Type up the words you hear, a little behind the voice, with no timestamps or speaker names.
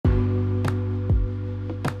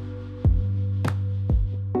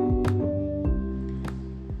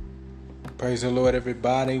Praise the Lord,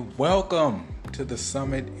 everybody. Welcome to the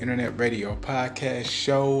Summit Internet Radio Podcast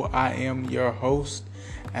Show. I am your host,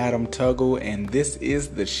 Adam Tuggle, and this is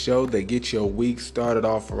the show that gets your week started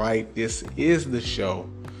off right. This is the show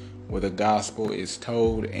where the gospel is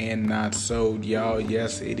told and not sold, y'all.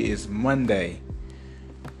 Yes, it is Monday,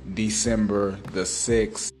 December the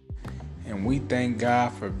 6th, and we thank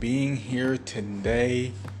God for being here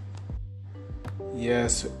today.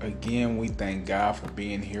 Yes, again, we thank God for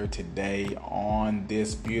being here today on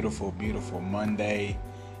this beautiful, beautiful Monday.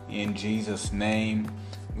 In Jesus' name,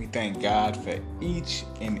 we thank God for each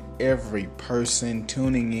and every person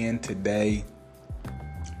tuning in today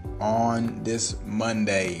on this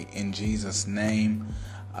Monday. In Jesus' name,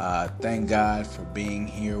 thank God for being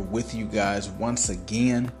here with you guys once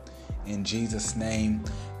again. In Jesus' name.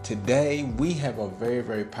 Today, we have a very,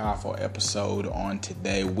 very powerful episode on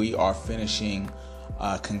today. We are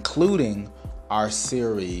concluding our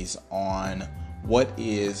series on what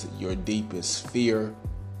is your deepest fear.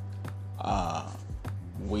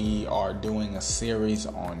 We are doing a series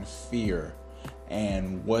on fear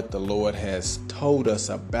and what the Lord has told us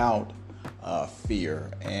about fear.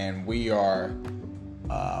 And we've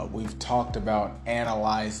talked about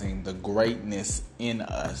analyzing the greatness in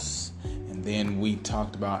us. And then we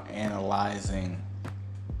talked about analyzing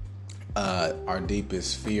our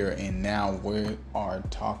deepest fear, and now we are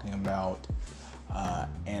talking about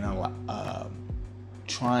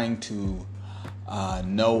trying to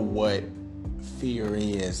know what fear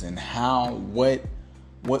is and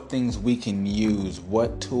what things we can use,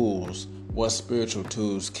 what spiritual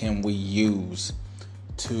tools can we use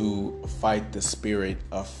to fight the spirit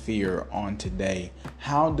of fear on today.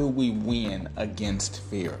 How do we win against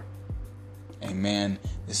fear? Amen.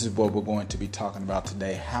 This is what we're going to be talking about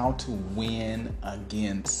today. How to win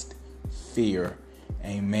against fear.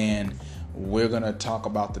 Amen. We're going to talk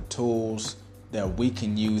about the tools that we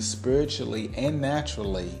can use spiritually and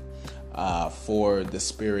naturally for the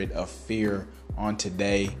spirit of fear on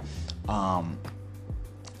today.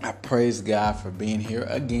 I praise God for being here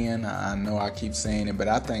again. I know I keep saying it, but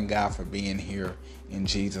I thank God for being here in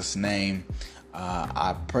Jesus' name.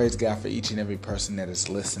 I praise God for each and every person that is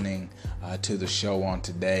listening to the show on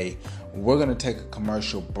today. We're going to take a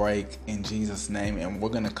commercial break in Jesus' name, and we're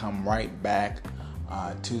going to come right back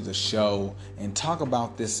to the show and talk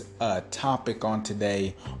about this topic on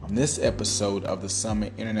today on this episode of the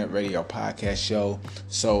Summit Internet Radio Podcast Show.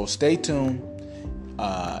 So stay tuned.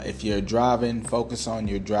 If you're driving, focus on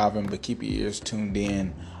your driving, but keep your ears tuned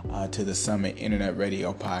in to the Summit Internet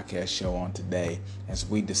Radio Podcast Show on today as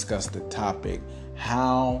we discuss the topic,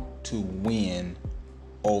 how to win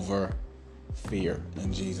over fear.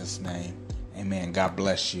 In Jesus' name, amen. God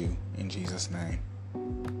bless you in Jesus' name.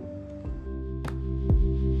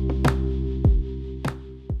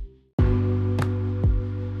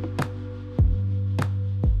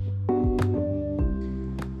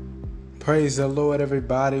 Praise the Lord,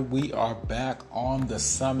 everybody. We are back on the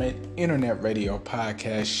Summit Internet Radio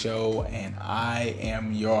Podcast Show, and I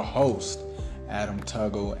am your host, Adam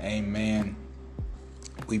Tuggle. Amen.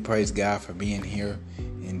 We praise God for being here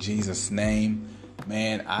in Jesus' name.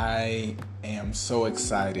 Man, I am so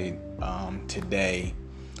excited today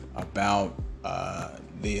about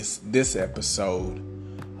this episode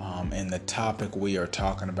and the topic we are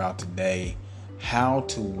talking about today, how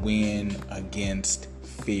to win against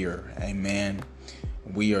fear. Amen.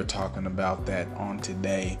 We are talking about that on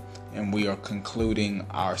today, and we are concluding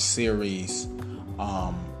our series,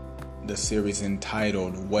 the series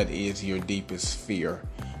entitled "What is Your Deepest Fear?"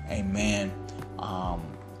 Amen.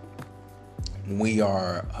 We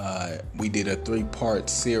did a 3-part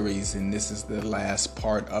series, and this is the last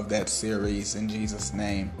part of that series. In Jesus'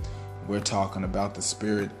 name, we're talking about the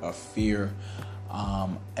spirit of fear.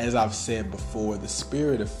 As I've said before, the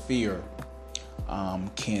spirit of fear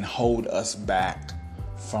can hold us back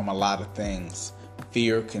from a lot of things.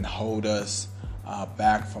 Fear can hold us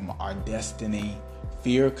back from our destiny.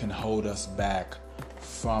 Fear can hold us back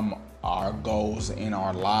from our goals in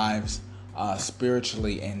our lives,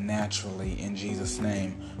 spiritually and naturally, in Jesus'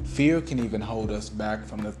 name. Fear can even hold us back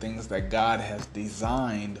from the things that God has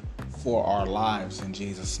designed for our lives, in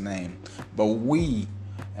Jesus' name. But we,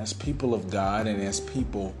 as people of God and as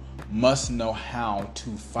people, must know how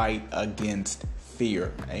to fight against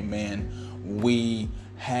fear. Amen. We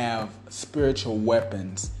have spiritual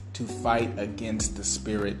weapons to fight against the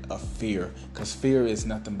spirit of fear, because fear is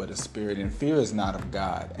nothing but a spirit, and fear is not of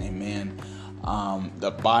God. Amen.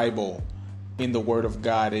 The Bible, in the Word of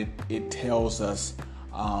God, it tells us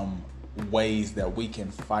ways that we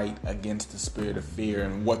can fight against the spirit of fear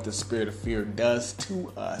and what the spirit of fear does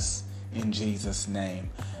to us, in Jesus' name.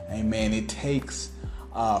 Amen.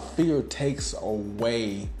 Fear takes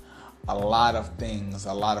away a lot of things,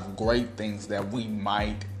 a lot of great things that we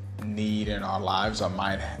might need in our lives or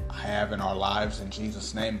might have in our lives in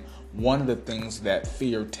Jesus' name. One of the things that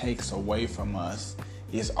fear takes away from us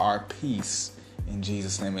is our peace in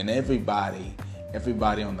Jesus' name. And everybody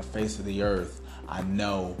on the face of the earth, I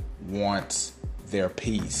know, wants their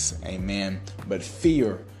peace. Amen. But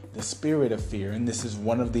fear, the spirit of fear, and this is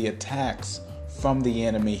one of the attacks from the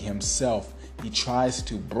enemy himself. He tries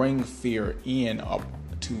to bring fear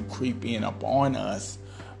to creep in upon us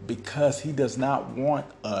because he does not want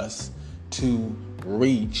us to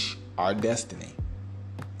reach our destiny.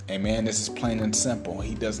 Amen. This is plain and simple.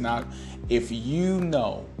 He does not. If you and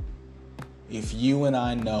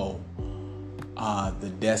I know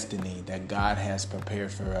the destiny that God has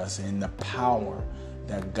prepared for us and the power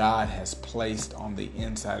that God has placed on the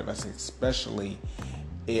inside of us, especially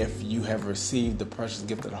if you have received the precious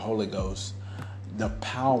gift of the Holy Ghost, the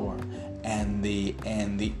power and the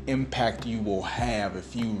impact you will have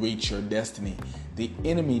if you reach your destiny. The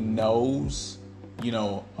enemy knows,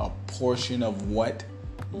 a portion of what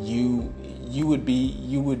you would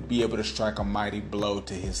be able to strike a mighty blow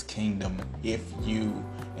to his kingdom if you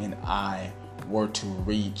and I were to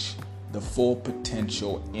reach the full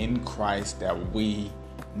potential in Christ that we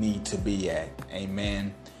need to be at.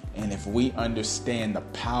 Amen. And if we understand the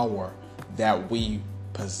power that we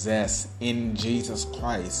possess in Jesus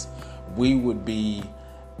Christ, we would be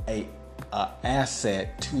a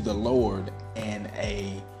asset to the Lord and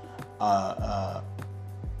a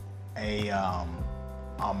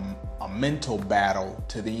mental battle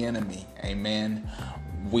to the enemy. Amen.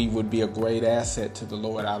 We would be a great asset to the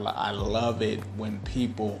Lord. I love it when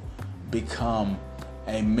people become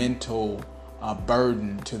a mental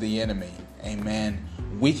burden to the enemy. Amen.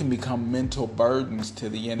 We can become mental burdens to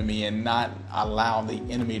the enemy and not allow the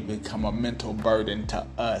enemy to become a mental burden to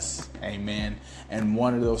us. Amen. And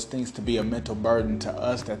one of those things to be a mental burden to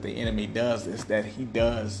us that the enemy does is that he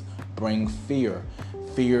does bring fear.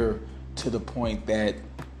 Fear to the point that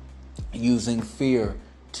using fear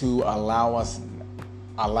to allow us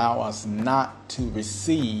not to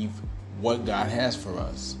receive what God has for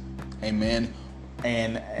us. Amen.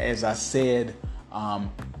 And as I said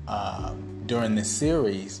during this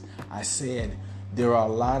series, I said there are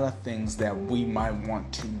a lot of things that we might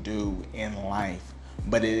want to do in life,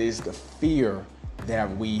 but it is the fear that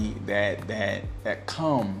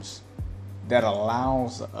comes that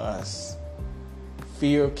allows us.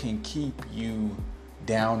 Fear can keep you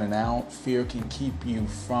down and out. Fear can keep you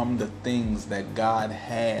from the things that God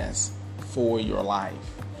has for your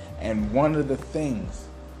life. And one of the things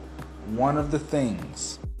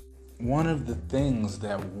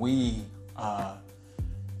that we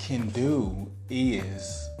can do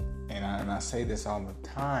is, and I say this all the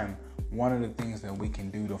time, one of the things that we can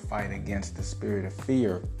do to fight against the spirit of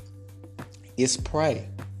fear is pray.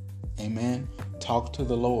 Amen. Talk to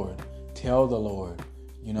the Lord. Tell the Lord,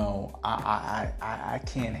 I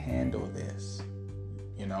can't handle this.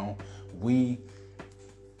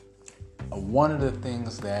 One of the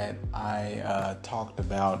things that I talked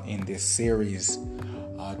about in this series,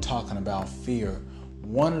 talking about fear,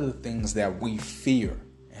 one of the things that we fear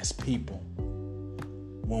as people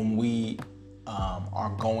when we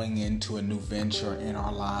are going into a new venture in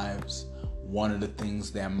our lives, one of the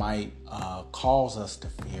things that might cause us to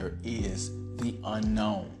fear is the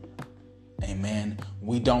unknown. Amen.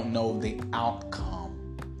 We don't know the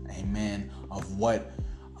outcome, amen, of what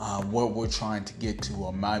we're trying to get to, or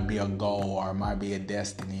it might be a goal, or it might be a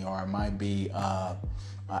destiny, or it might be an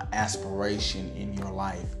aspiration in your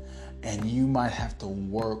life. And you might have to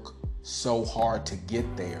work so hard to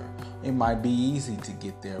get there. It might be easy to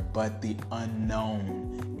get there, but the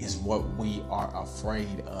unknown is what we are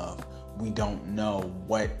afraid of. We don't know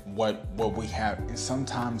what we have. And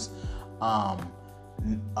sometimes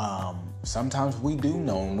we do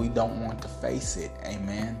know and we don't want to face it.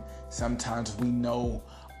 Amen. Sometimes we know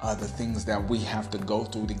the things that we have to go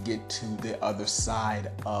through to get to the other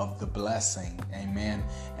side of the blessing. Amen.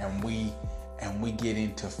 And we get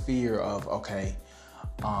into fear of, okay,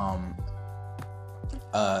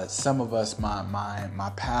 some of us,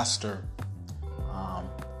 my pastor,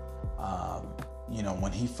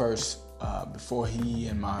 when he first, before he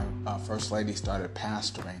and my first lady started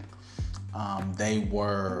pastoring, they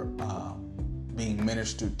were being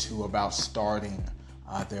ministered to about starting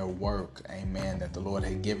their work, amen, that the Lord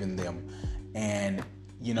had given them. And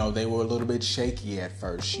they were a little bit shaky at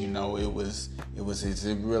first. It was is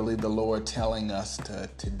it really the Lord telling us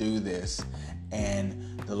to do this?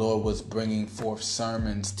 And the Lord was bringing forth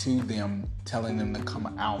sermons to them, telling them to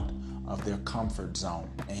come out of their comfort zone.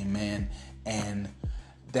 Amen. And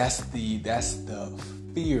that's the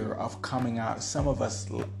fear of coming out. Some of us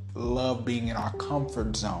love being in our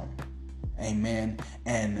comfort zone. Amen.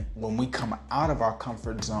 And when we come out of our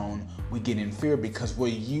comfort zone, we get in fear because we're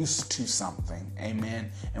used to something.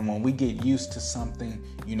 Amen. And when we get used to something,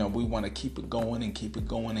 we want to keep it going and keep it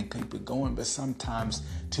going and keep it going. But sometimes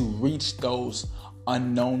to reach those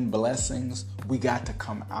unknown blessings, we got to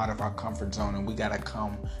come out of our comfort zone, and we got to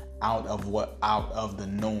come out of the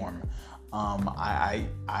norm.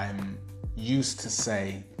 I'm used to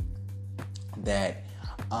say that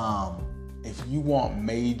if you want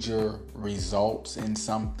major results in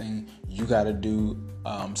something, you got to do,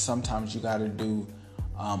 sometimes you got to do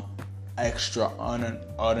extra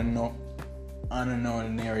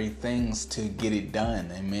unordinary things to get it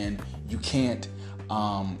done. Amen. You can't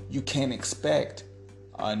expect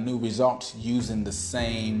new results using the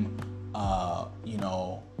same, the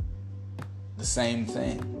same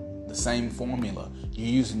thing, the same formula. You're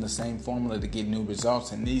using the same formula to get new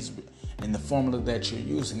results, and the formula that you're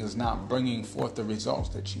using is not bringing forth the results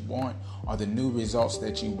that you want or the new results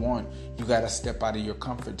that you want. You got to step out of your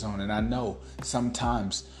comfort zone. And I know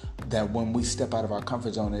sometimes that when we step out of our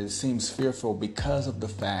comfort zone, it seems fearful because of the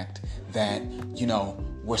fact that,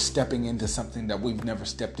 we're stepping into something that we've never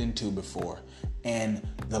stepped into before. And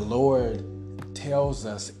the Lord tells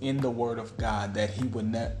us in the Word of God that He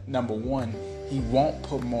would, number one, He won't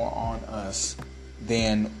put more on us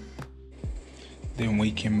than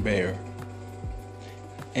we can bear.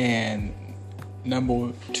 And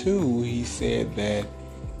number two, He said that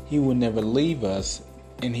He would never leave us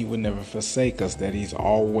and He would never forsake us, that He's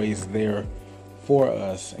always there for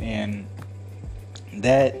us. And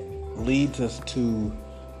that leads us to,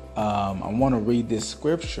 I want to read this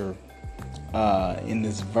scripture in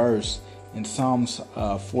this verse in Psalms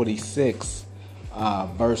 46,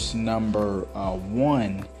 verse number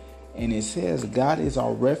 1. And it says, God is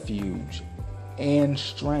our refuge and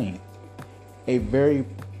strength, a very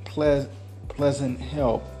pleasant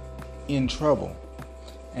help in trouble.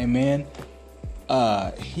 Amen.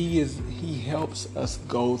 He helps us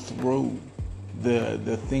go through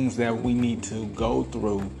the things that we need to go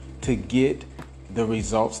through to get the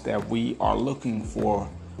results that we are looking for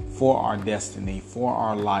our destiny, for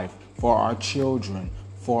our life, for our children,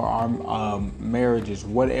 for our marriages,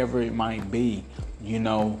 whatever it might be.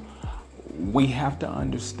 We have to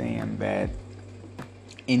understand that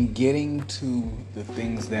in getting to the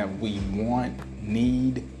things that we want,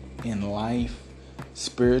 need in life,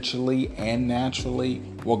 spiritually and naturally,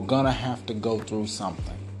 we're going to have to go through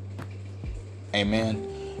something. Amen.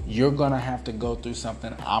 You're going to have to go through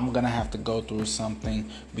something. I'm going to have to go through something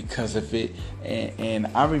because of it. And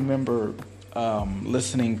I remember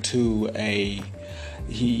listening to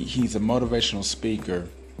he's a motivational speaker,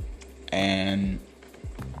 and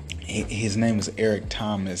his name is Eric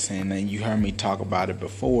Thomas, and you heard me talk about it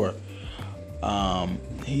before.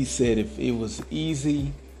 He said if it was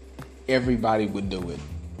easy, everybody would do it.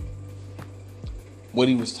 What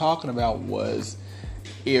he was talking about was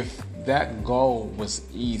if that goal was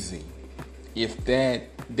easy, if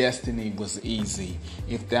that destiny was easy,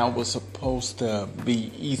 if that was supposed to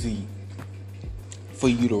be easy for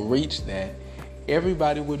you to reach that,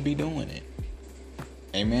 everybody would be doing it.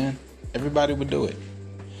 Amen. Everybody would do it.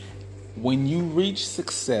 When you reach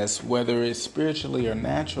success, whether it's spiritually or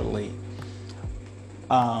naturally,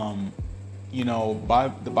 the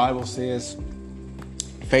Bible says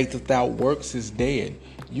faith without works is dead.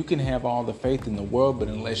 You can have all the faith in the world, but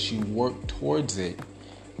unless you work towards it,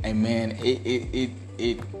 amen,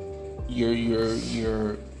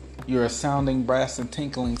 you're a sounding brass and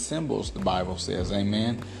tinkling cymbals, the Bible says,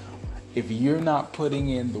 amen. If you're not putting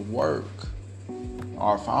in the work,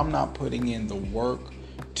 or if I'm not putting in the work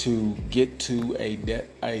to get to a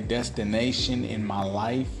destination in my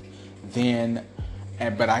life,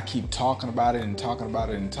 but I keep talking about it and talking about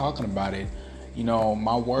it and talking about it,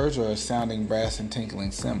 my words are sounding brass and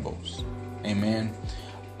tinkling cymbals. Amen.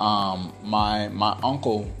 My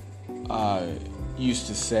uncle used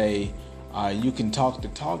to say, you can talk the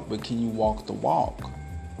talk, but can you walk the walk?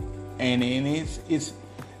 And it's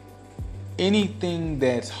anything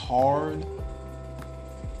that's hard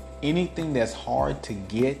to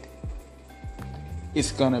get,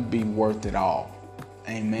 it's going to be worth it all.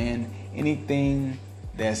 Amen. Anything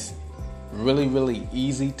that's really, really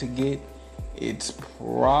easy to get, it's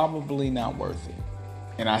probably not worth it.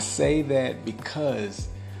 And I say that because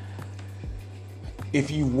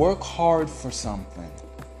if you work hard for something,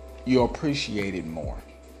 you appreciate it more.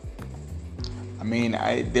 I mean,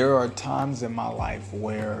 there are times in my life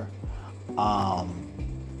where, I've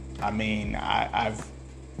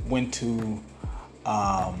went to,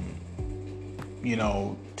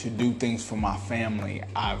 to do things for my family,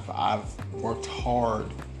 I've worked hard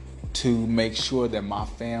to make sure that my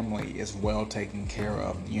family is well taken care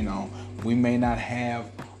of. We may not have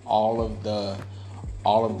all of the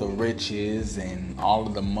riches and all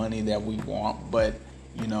of the money that we want, but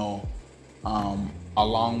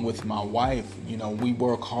along with my wife, we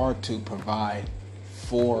work hard to provide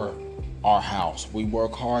for our house. We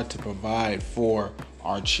work hard to provide for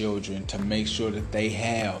our children, to make sure that they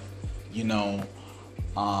have,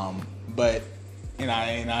 but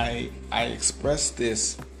I express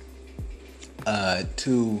this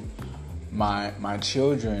to my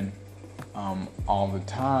children all the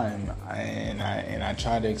time, and I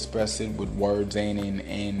try to express it with words and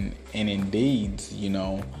in deeds,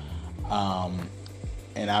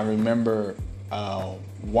 and I remember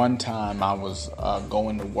one time I was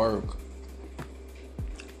going to work,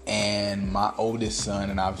 and my oldest son,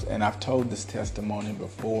 and I've told this testimony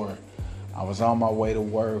before. I was on my way to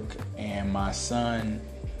work, and my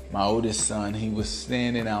oldest son, he was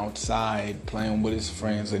standing outside playing with his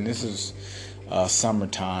friends, and this is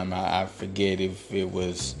summertime. I forget if it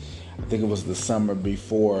was, I think it was the summer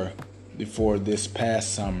before this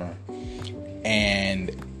past summer,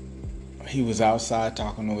 and he was outside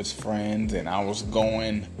talking to his friends, and I was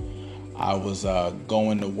going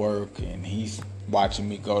to work, and he's watching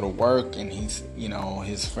me go to work, and his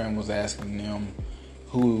friend was asking him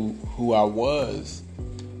who I was,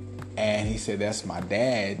 and he said, "That's my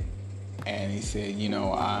dad," and he said,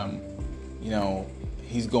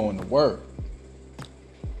 he's going to work,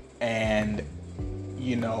 and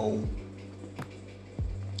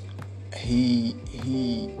he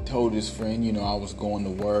told his friend, I was going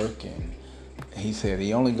to work, and he said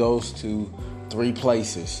he only goes to 3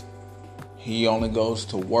 places. He only goes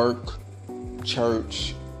to work,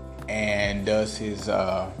 church, and does his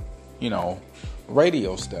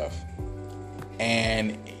radio stuff.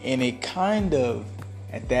 And it kind of,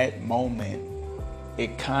 at that moment,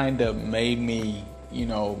 it kind of made me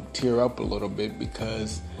tear up a little bit,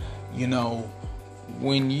 because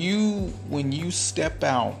when you step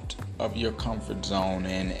out of your comfort zone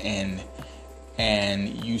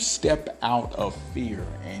and you step out of fear,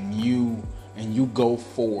 and you go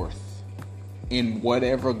forth in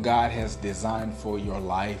whatever God has designed for your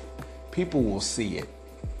life, people will see it.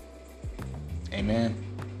 Amen.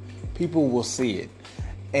 People will see it,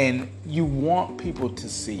 and you want people to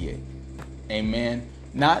see it. Amen.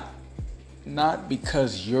 Not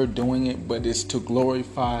because you're doing it, but it's to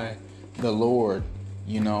glorify the Lord,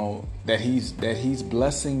 that he's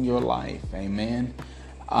blessing your life. Amen.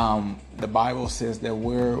 The Bible says that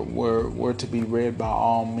we're to be read by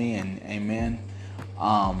all men. Amen.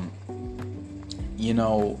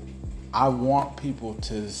 I want people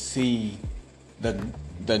to see the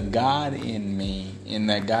God in me, and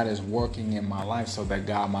that God is working in my life so that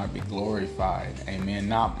God might be glorified. Amen.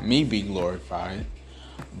 Not me be glorified,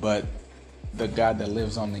 but the God that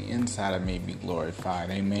lives on the inside of me be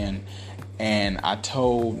glorified. Amen. And I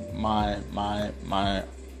told my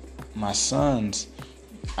sons,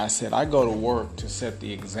 I said, I go to work to set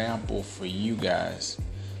the example for you guys,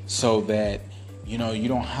 so that you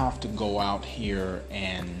don't have to go out here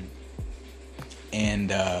and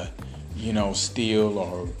steal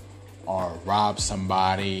or rob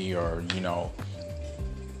somebody, or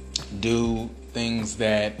do things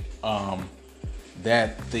that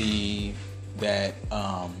the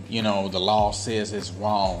law says is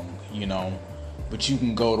wrong, but you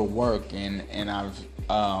can go to work, and I've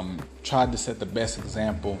tried to set the best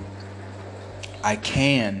example I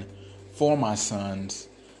can for my sons,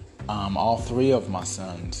 all 3 of my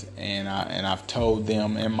sons, and I've told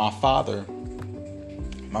them, and my father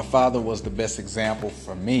was the best example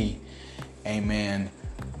for me. Amen.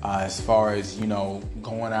 As far as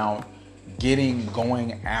going out,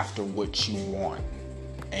 going after what you want.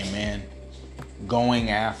 Amen. Going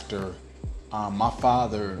after my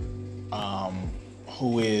father,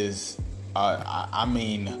 who is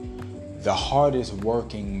the hardest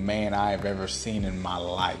working man I have ever seen in my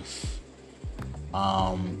life.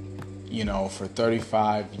 For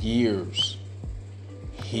 35 years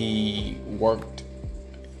he worked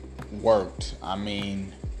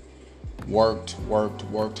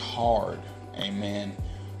hard. Amen.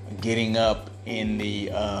 Getting up in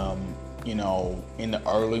the in the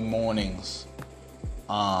early mornings,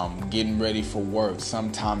 getting ready for work,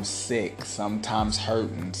 sometimes sick, sometimes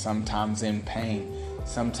hurting, sometimes in pain,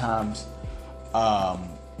 sometimes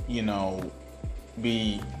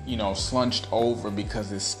be slunched over because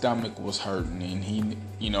his stomach was hurting, and he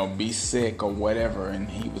be sick or whatever, and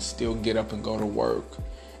he would still get up and go to work,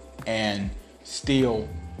 and still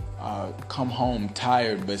come home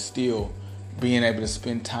tired, but still being able to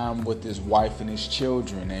spend time with his wife and his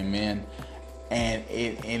children. Amen.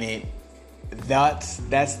 And that's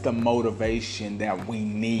the motivation that we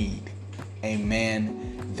need.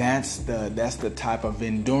 Amen. That's the type of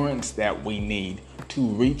endurance that we need to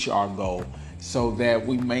reach our goal, so that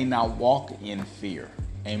we may not walk in fear.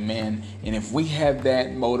 Amen. And if we have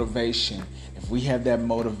that motivation,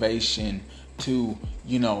 to,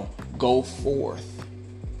 go forth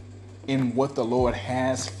in what the Lord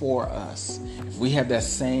has for us, if we have that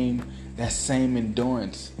same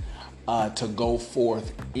endurance to go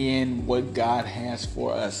forth in what God has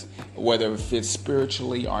for us, whether if it's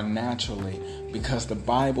spiritually or naturally, because the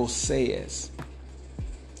Bible says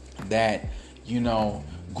that,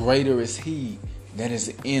 greater is He that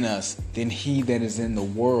is in us than he that is in the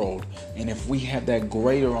world. And if we have that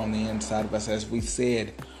greater on the inside of us, as we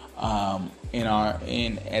said at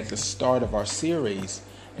the start of our series,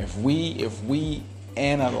 if we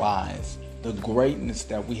analyze the greatness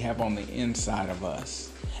that we have on the inside of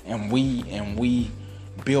us, and we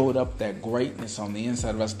build up that greatness on the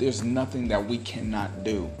inside of us, there's nothing that we cannot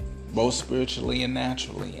do, both spiritually and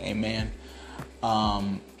naturally. Amen.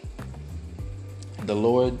 The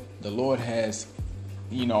Lord has,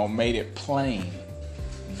 made it plain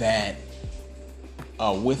that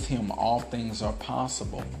with Him all things are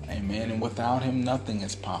possible. Amen. And without Him nothing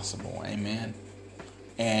is possible. Amen.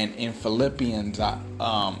 And in Philippians,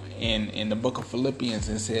 in the book of Philippians,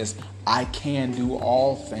 it says, I can do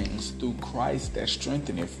all things through Christ that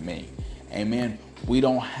strengtheneth me. Amen. We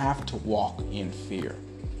don't have to walk in fear.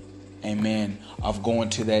 Amen. Of going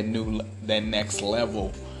to that next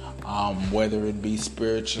level, whether it be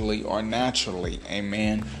spiritually or naturally.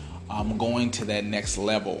 Amen. Going to that next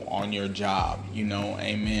level on your job,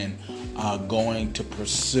 amen. Going to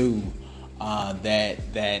pursue that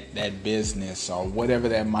business or whatever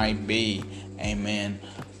that might be, amen.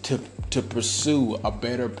 To pursue a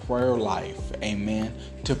better prayer life, amen.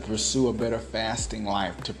 To pursue a better fasting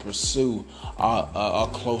life, to pursue a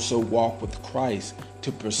closer walk with Christ,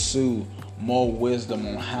 to pursue more wisdom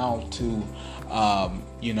on how to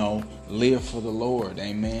live for the Lord,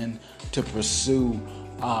 amen. To pursue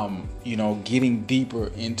getting deeper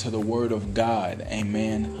into the Word of God,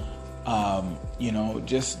 amen.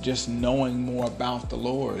 Just knowing more about the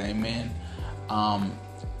Lord, amen.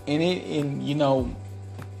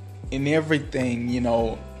 In everything,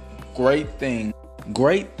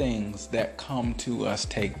 great things that come to us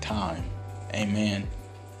take time, amen.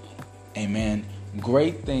 Amen.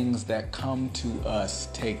 Great things that come to us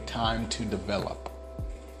take time to develop.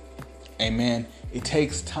 Amen. It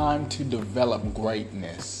takes time to develop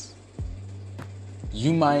greatness.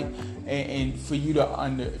 You might, and for you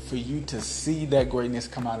to see that greatness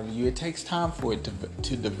come out of you, it takes time for it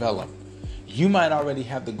to develop. You might already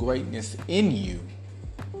have the greatness in you,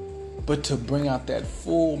 but to bring out that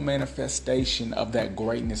full manifestation of that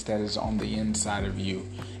greatness that is on the inside of you,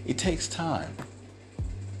 it takes time.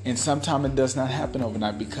 And sometimes it does not happen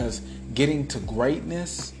overnight, because getting to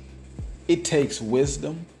greatness, it takes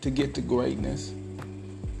wisdom to get to greatness.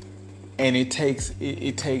 And it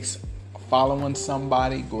takes following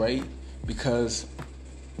somebody great, because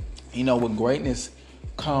with greatness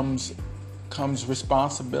comes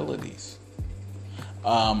responsibilities.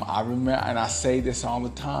 I remember, and I say this all the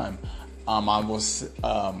time. I was,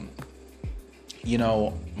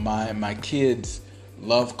 my kids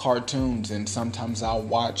love cartoons, and sometimes I'll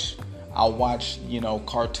watch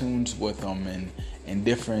cartoons with them and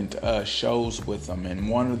different shows with them. And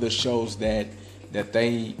one of the shows that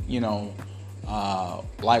they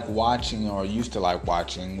like watching, or used to like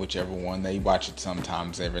watching, whichever one, they watch it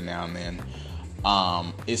sometimes every now and then,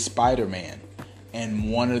 is Spider-Man.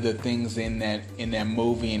 And one of the things in that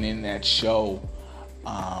movie and in that show,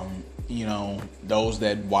 those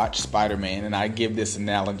that watch Spider-Man, and I give this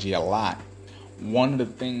analogy a lot, one of the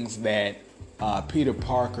things that Peter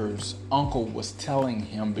Parker's uncle was telling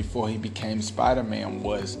him before he became Spider-Man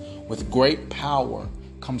was, with great power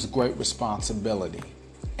comes great responsibility.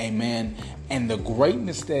 Amen. And the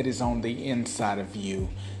greatness that is on the inside of you,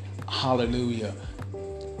 hallelujah,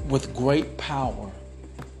 with great power,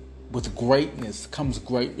 with greatness comes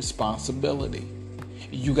great responsibility.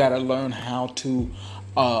 You got to learn how to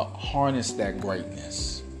harness that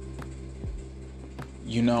greatness.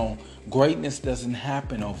 Greatness doesn't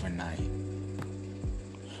happen overnight.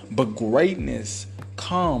 But greatness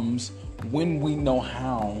comes when we know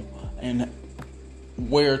how and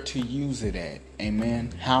where to use it at.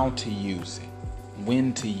 Amen. How to use it.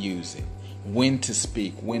 When to use it. When to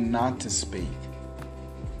speak. When not to speak.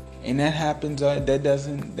 And that happens. That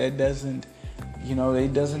doesn't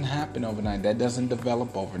It doesn't happen overnight. That doesn't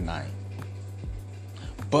develop overnight.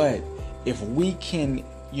 But if we can,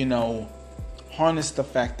 harness the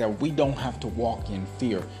fact that we don't have to walk in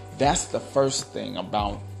fear, that's the first thing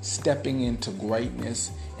about stepping into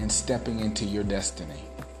greatness and stepping into your destiny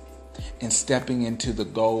and stepping into the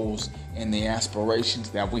goals and the aspirations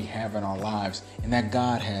that we have in our lives and that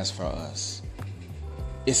God has for us.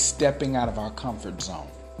 It's stepping out of our comfort zone.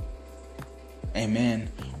 Amen.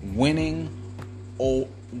 Winning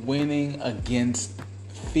against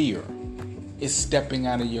fear is stepping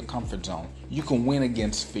out of your comfort zone. You can win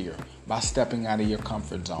against fear by stepping out of your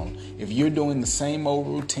comfort zone. If you're doing the same old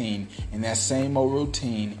routine, and that same old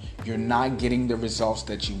routine, you're not getting the results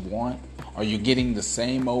that you want, or you're getting the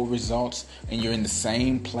same old results and you're in the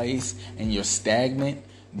same place and you're stagnant,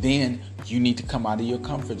 then you need to come out of your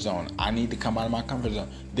comfort zone. I need to come out of my comfort zone.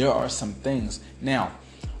 There are some things. Now,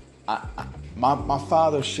 my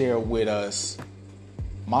father shared with us,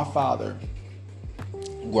 my father,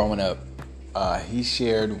 growing up, he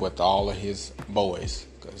shared with all of his boys,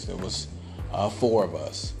 because there was 4 of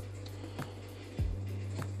us.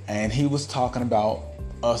 And he was talking about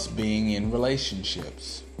us being in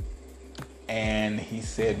relationships. And he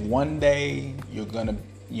said, one day you're going to,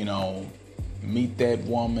 meet that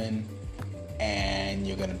woman and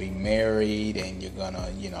you're going to be married and you're going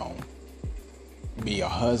to, be a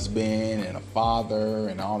husband and a father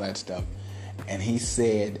and all that stuff. And he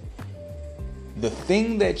said, the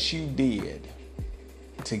thing that you did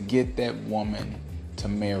to get that woman to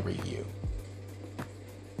marry you,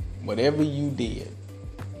 whatever you did,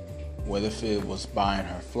 whether if it was buying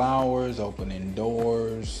her flowers, opening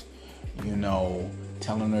doors,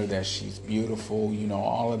 telling her that she's beautiful,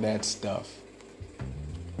 all of that stuff,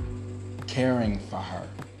 caring for her,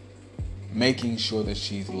 making sure that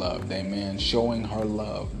she's loved, amen, showing her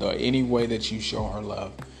love, any way that you show her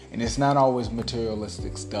love. And it's not always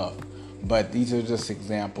materialistic stuff, but these are just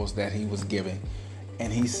examples that he was giving.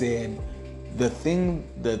 And he said, the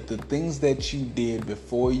things that you did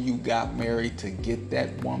before you got married to get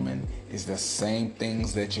that woman is the same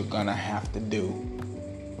things that you're gonna have to do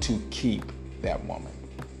to keep that woman.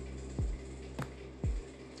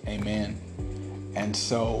 Amen. And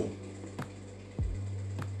so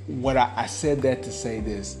what I said that to say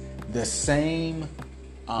this, the same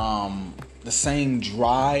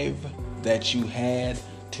drive that you had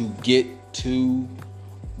to get to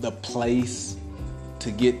the place,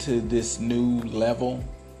 to get to this new level,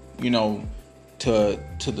 to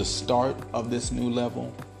the start of this new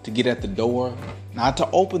level, to get at the door, not to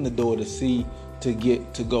open the door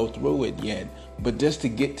to go through it yet, but just to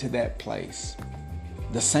get to that place.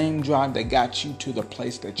 The same drive that got you to the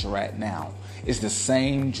place that you're at now is the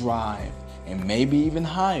same drive, and maybe even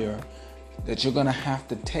higher, that you're going to have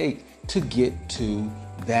to take to get to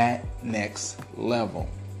that next level.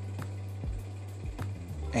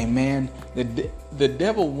 Amen. The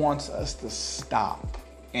devil wants us to stop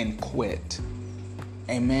and quit.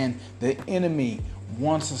 Amen. The enemy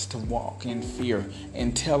wants us to walk in fear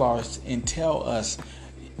and tell us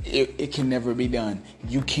it can never be done.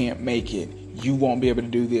 You can't make it. You won't be able to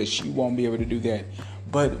do this. You won't be able to do that.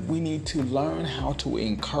 But we need to learn how to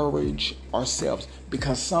encourage ourselves,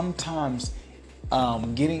 because sometimes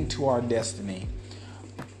getting to our destiny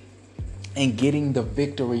and getting the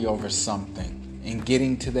victory over something and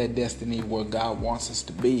getting to that destiny where God wants us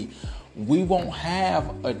to be, we won't have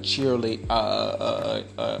cheerleaders.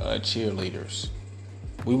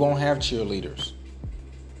 We won't have cheerleaders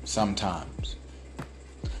sometimes.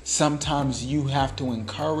 Sometimes you have to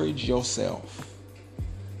encourage yourself.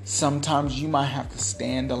 Sometimes you might have to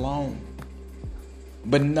stand alone.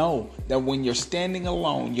 But know that when you're standing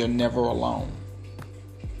alone, you're never alone.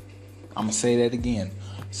 I'm going to say that again.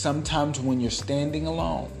 Sometimes when you're standing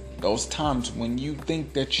alone, those times when you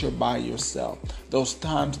think that you're by yourself, those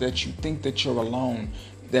times that you think that you're alone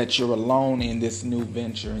in this new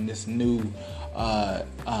venture, in this new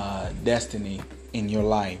destiny in your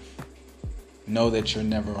life, know that you're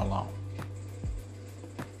never alone.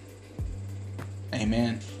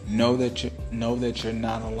 Amen. Know that you're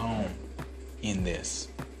not alone in this.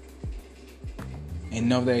 And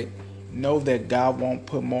know that God won't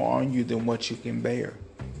put more on you than what you can bear.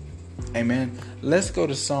 Amen. Let's go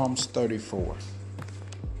to Psalms 34.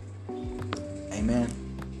 Amen.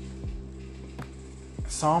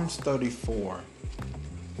 Psalms 34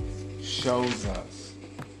 shows us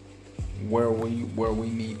where we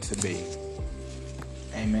need to be.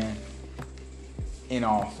 Amen. In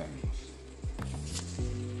all things.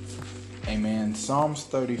 Amen. Psalms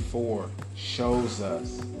 34 shows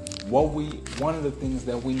us one of the things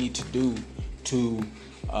that we need to do to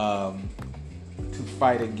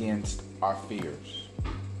fight against our fears.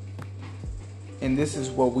 And this is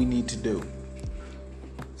what we need to do.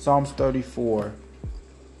 Psalms 34,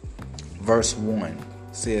 verse 1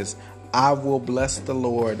 says, I will bless the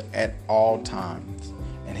Lord at all times,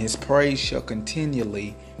 and his praise shall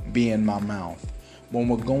continually be in my mouth. When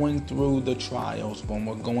we're going through the trials, when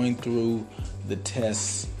we're going through the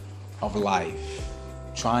tests of life,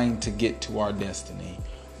 trying to get to our destiny,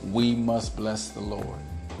 we must bless the Lord.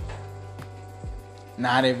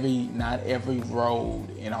 Not every road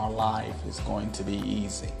in our life is going to be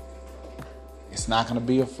easy. It's not going to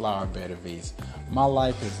be a flower bed of ease. My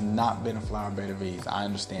life has not been a flower bed of ease. I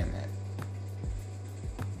understand that.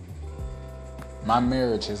 My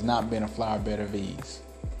marriage has not been a flower bed of ease.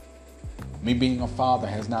 Me being a father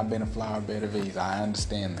has not been a flower bed of ease. I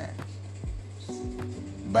understand that.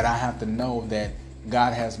 But I have to know that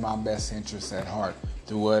God has my best interests at heart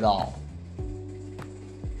through it all.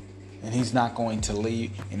 And he's not going to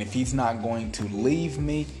leave. And if he's not going to leave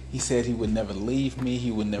me, he said he would never leave me. He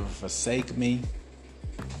would never forsake me.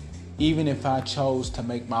 Even if I chose to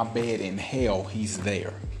make my bed in hell, he's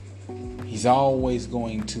there. He's always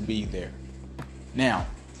going to be there. Now,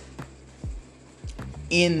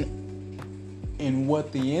 in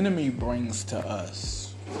what the enemy brings to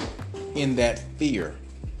us, in that fear,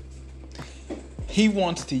 he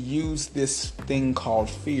wants to use this thing called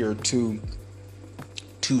fear to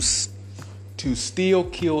steal,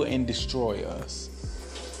 kill, and destroy us.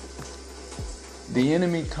 The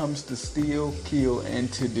enemy comes to steal, kill,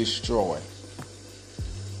 and to destroy.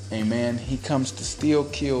 Amen. He comes to steal,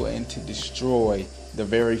 kill, and to destroy the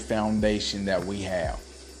very foundation that we have.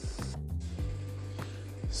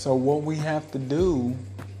 So what we have to do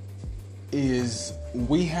is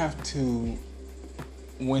we have to,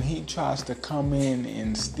 when he tries to come in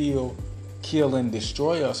and steal, kill, and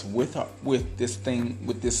destroy us with this thing,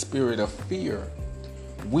 with this spirit of fear,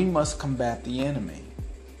 we must combat the enemy.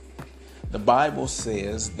 The Bible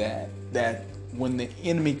says that when the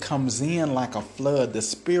enemy comes in like a flood, the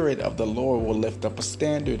Spirit of the Lord will lift up a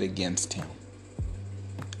standard against him.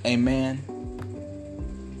 Amen.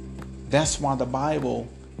 That's why the Bible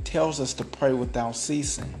tells us to pray without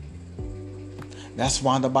ceasing. That's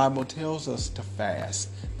why the Bible tells us to fast.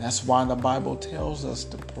 That's why the Bible tells us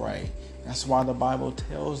to pray. That's why the Bible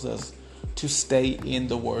tells us to stay in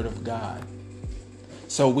the Word of God.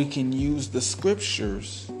 So we can use the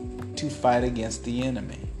scriptures to fight against the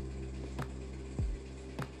enemy.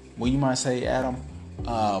 Well, you might say, Adam,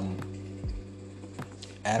 I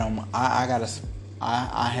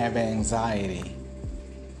have anxiety.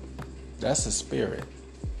 That's a spirit.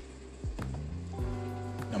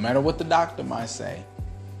 No matter what the doctor might say,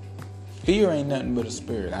 fear ain't nothing but a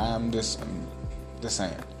spirit. I'm just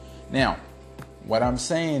saying. Now, what I am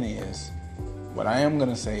going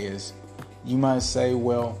to say is, you might say,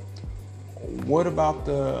 well, what about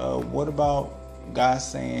God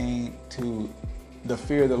saying to the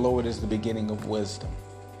fear of the Lord is the beginning of wisdom?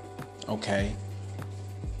 Okay.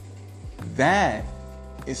 That's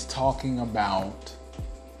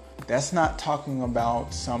not talking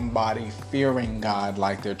about somebody fearing God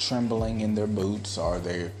like they're trembling in their boots or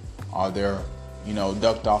they're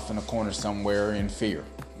ducked off in a corner somewhere in fear.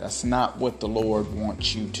 That's not what the Lord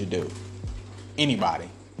wants you to do. Anybody.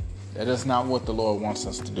 That is not what the Lord wants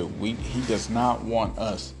us to do. He does not want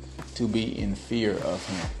us to be in fear of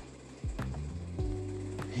him.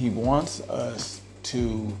 He wants us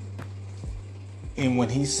to, and when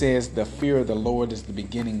he says the fear of the Lord is the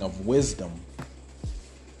beginning of wisdom,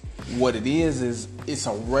 what it is it's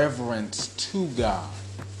a reverence to God.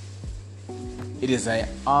 It is an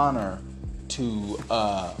honor to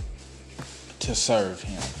serve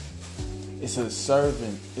him. It's a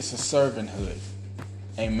servanthood.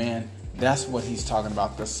 Amen. That's what he's talking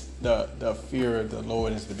about. The fear of the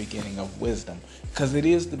Lord is the beginning of wisdom. Because it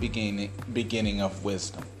is the beginning of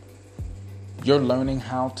wisdom. You're learning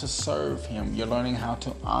how to serve him. You're learning how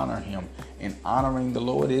to honor him. And honoring the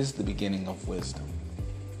Lord is the beginning of wisdom.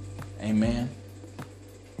 Amen.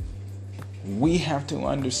 We have to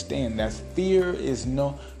understand that fear has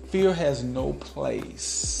no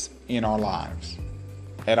place in our lives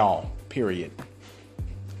at all. Period.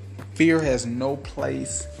 Fear has no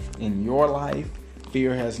place in your life.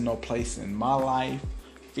 Fear has no place in my life.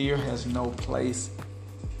 Fear has no place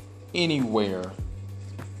anywhere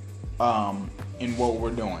in what we're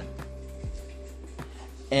doing.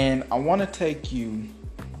 And I want to take you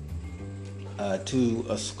to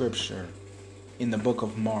a scripture in the book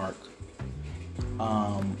of Mark.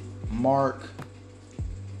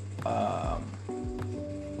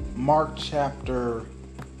 Mark chapter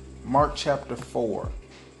 4,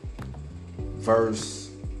 verse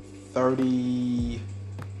 30.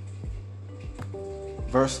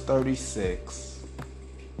 verse 36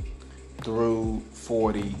 through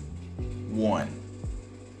 41.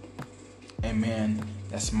 Amen.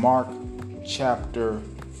 That's Mark chapter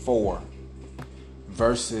 4,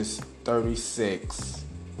 verses 36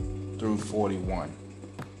 through 41.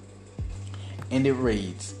 And it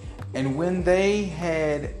reads, "And when they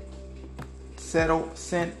had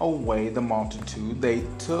sent away the multitude, they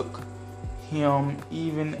took him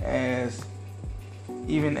even as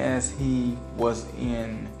he was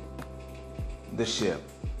in the ship.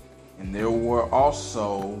 And there were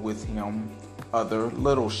also with him other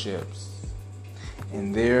little ships.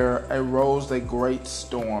 And there arose a great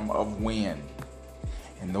storm of wind,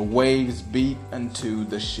 and the waves beat unto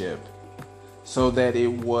the ship, so that it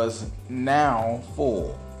was now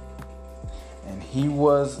full. And he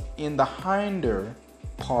was in the hinder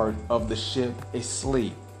part of the ship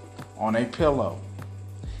asleep on a pillow.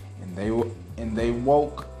 And they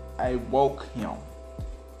woke him,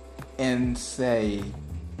 and say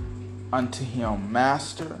unto him,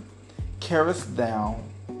 Master, carest thou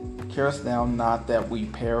not that we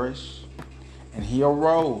perish? And he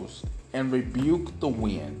arose and rebuked the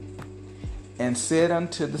wind, and said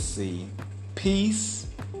unto the sea, Peace,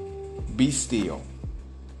 be still.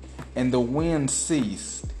 And the wind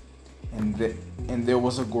ceased, and there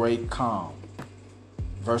was a great calm."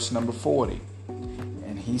 Verse number 40.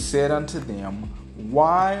 "And he said unto them,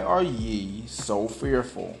 Why are ye so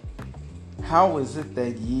fearful? How is it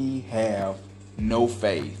that ye have no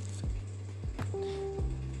faith?"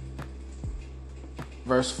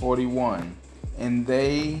 Verse 41. "And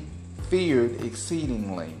they feared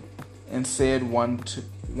exceedingly, and said one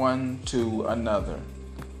to another,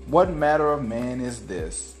 What manner of man is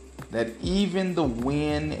this, that even the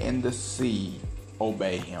wind and the sea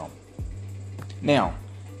obey him?" Now,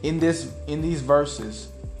 in these verses,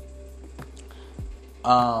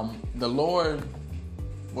 the Lord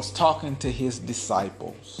was talking to his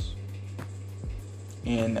disciples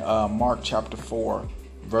in Mark chapter 4,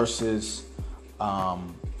 verses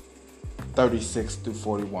 36 through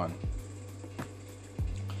 41.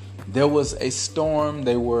 There was a storm.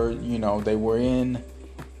 They were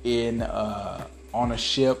in on a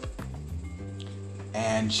ship,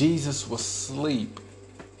 and Jesus was asleep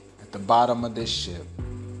at the bottom of this ship.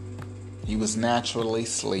 He was naturally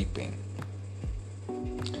sleeping.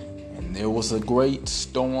 And there was a great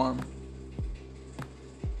storm.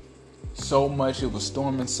 So much, it was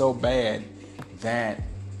storming so bad that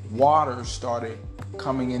water started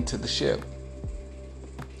coming into the ship.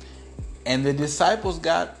 And the disciples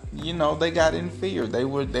got in fear. They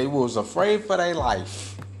was afraid for their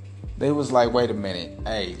life. They was like, wait a minute.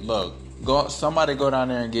 Hey, look, somebody go down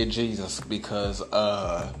there and get Jesus, because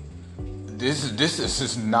this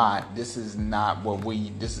is not what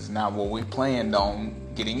we planned on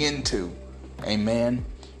getting into. Amen.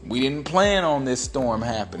 We didn't plan on this storm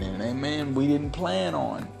happening. Amen. We didn't plan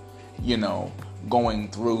on, going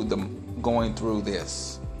through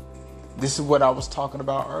this. This is what I was talking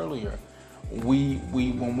about earlier.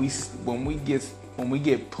 When we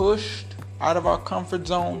get pushed out of our comfort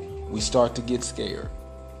zone, we start to get scared.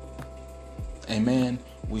 Amen.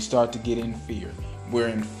 We start to get in fear. We're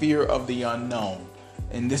in fear of the unknown.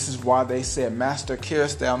 And this is why they said, Master,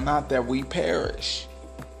 carest thou not that we perish?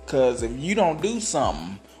 Because if you don't do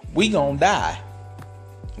something, we gonna die.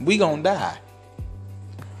 We gonna die.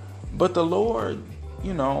 But the Lord,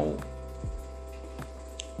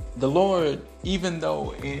 even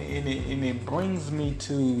though, and it brings me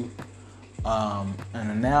to an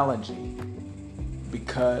analogy,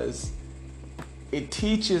 because it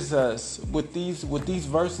teaches us, what these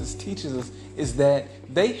verses teaches us, is that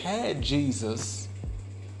they had Jesus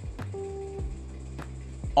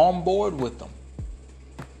on board with them.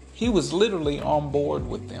 He was literally on board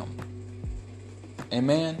with them.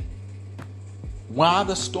 Amen. While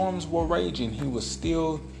the storms were raging, he was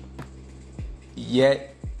still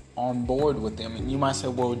yet on board with them. And you might say,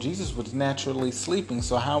 well, Jesus was naturally sleeping,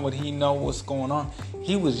 so how would he know what's going on?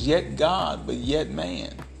 He was yet God, but yet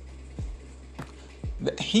man.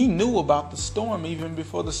 He knew about the storm even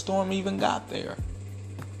before the storm even got there.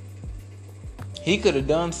 He could have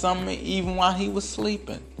done something even while he was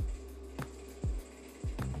sleeping.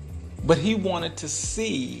 But he wanted to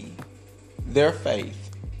see their faith.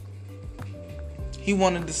 He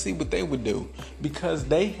wanted to see what they would do, because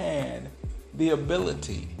they had the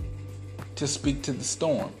ability to speak to the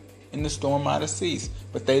storm, and the storm might have ceased.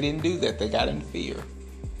 But they didn't do that. They got in fear.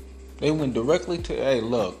 They went directly to, hey,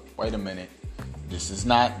 look, wait a minute. This is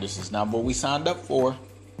not what we signed up for.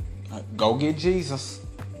 Go get Jesus.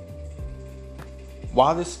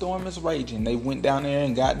 While this storm is raging, they went down there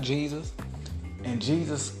and got Jesus. And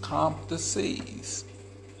Jesus calmed the seas.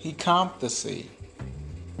 He calmed the sea.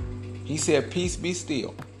 He said, peace be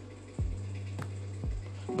still.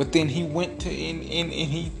 But then he went to and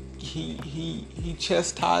he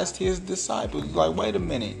chastised his disciples. Like, wait a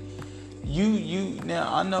minute. You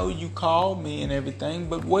now I know you called me and everything,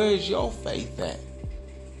 but where is your faith at?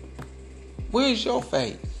 Where is your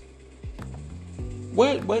faith?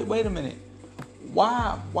 Wait a minute.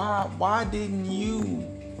 Why didn't you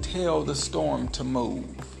tell the storm to move?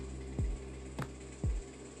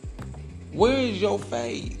 Where is your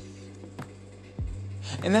faith?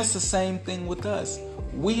 And that's the same thing with us.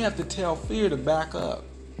 We have to tell fear to back up.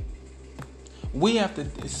 We have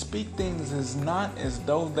to speak things as not as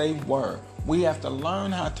though they were. We have to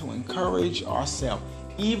learn how to encourage ourselves.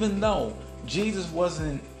 Even though Jesus was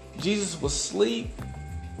asleep,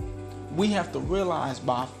 we have to realize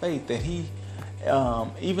by faith that he,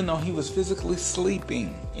 even though he was physically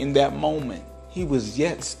sleeping in that moment, he was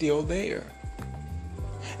yet still there.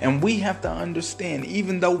 And we have to understand,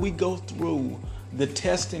 even though we go through the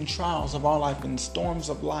tests and trials of our life and storms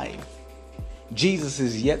of life, Jesus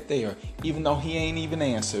is yet there, even though he ain't even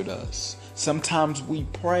answered us. Sometimes we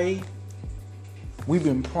pray. We've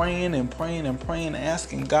been praying and praying and praying,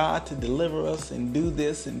 asking God to deliver us and do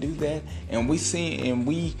this and do that. And we see and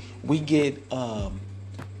we get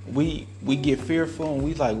fearful, and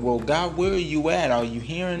we like, well, God, where are you at? Are you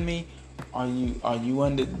hearing me?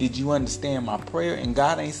 Did you understand my prayer? And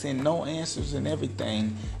God ain't sent no answers and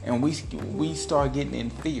everything. And we start getting in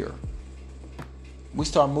fear. We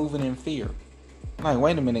start moving in fear. Like,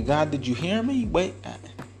 wait a minute, God, did you hear me? Wait,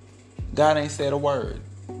 God ain't said a word,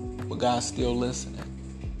 but God's still listening.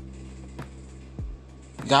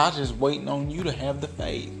 God's just waiting on you to have the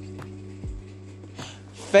faith.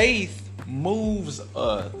 Faith moves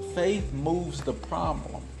us. Faith moves the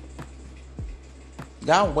problem.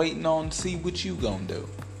 God waiting on to see what you gonna do.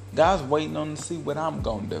 God's waiting on to see what I'm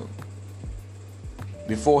gonna do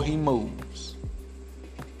before he moves.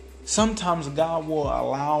 Sometimes God will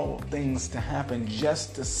allow things to happen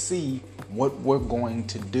just to see what we're going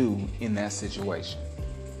to do in that situation.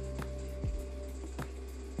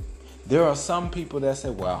 There are some people that say,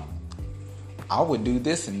 well, I would do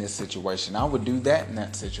this in this situation. I would do that in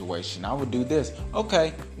that situation. I would do this.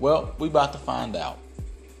 Okay, well, we about to find out.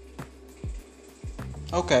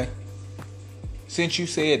 Okay. Since you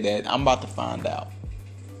said that, I'm about to find out.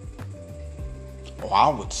 Oh, I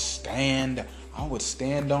would stand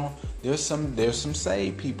on. There's some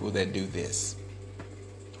saved people that do this.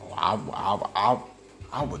 Oh,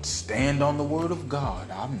 I would stand on the word of God.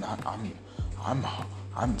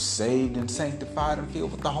 I'm saved and sanctified and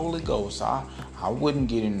filled with the Holy Ghost. I wouldn't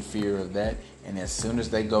get in fear of that. And as soon as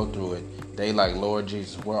they go through it, they like, Lord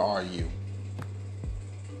Jesus, where are you?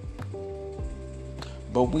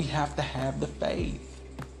 But we have to have the faith.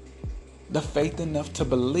 The faith enough to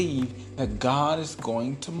believe that God is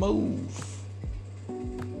going to move.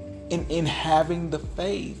 In having the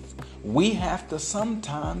faith, we have to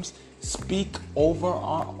sometimes speak over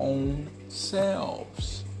our own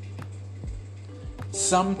selves.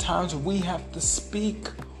 Sometimes we have to speak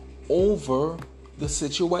over the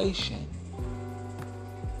situation,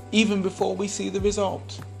 even before we see the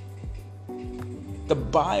results. The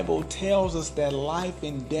Bible tells us that life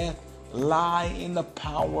and death lie in the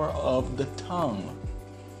power of the tongue.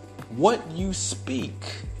 What you speak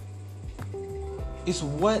is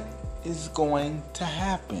what is going to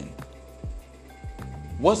happen.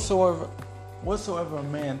 Whatsoever a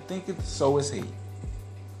man thinketh, so is he.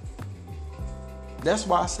 That's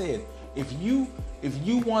why I said, if you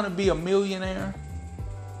want to be a millionaire,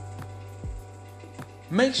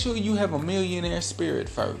 make sure you have a millionaire spirit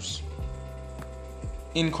first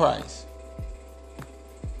in Christ.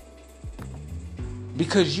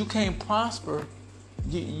 Because you can't prosper.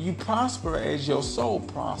 You prosper as your soul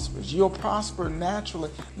prospers. You'll prosper naturally.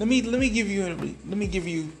 Let me give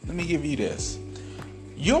you this.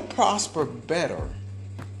 You'll prosper better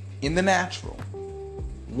in the natural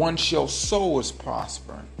once your soul is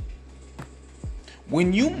prospering.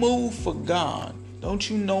 When you move for God, don't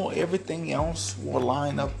you know everything else will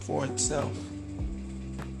line up for itself?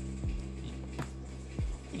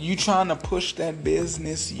 You trying to push that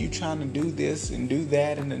business, you trying to do this and do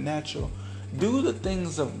that in the natural. Do the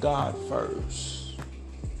things of God first.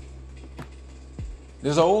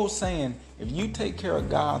 There's an old saying, if you take care of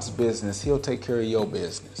God's business, he'll take care of your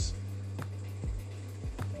business.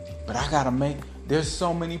 But there's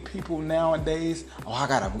so many people nowadays, I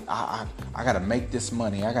gotta make this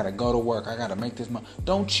money. I gotta go to work. I gotta make this money.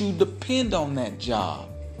 Don't you depend on that job.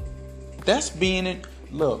 That's being it.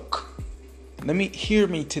 Look, hear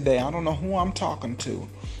me today. I don't know who I'm talking to,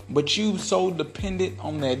 but you so dependent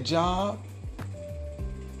on that job.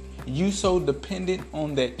 You so dependent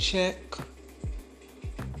on that check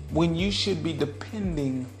when you should be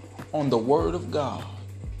depending on the word of God.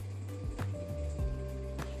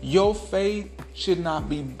 Your faith should not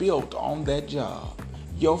be built on that job.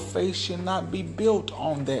 Your faith should not be built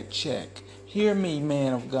on that check. Hear me,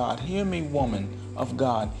 man of God. Hear me, woman of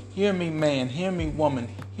God. Hear me, man. Hear me, woman.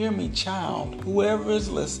 Hear me, child. Whoever is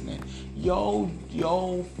listening.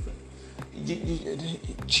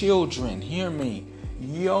 Children, hear me.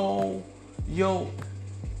 Your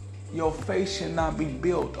faith should not be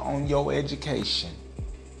built on your education.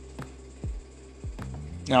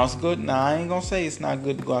 Now, it's good. Now, I ain't going to say it's not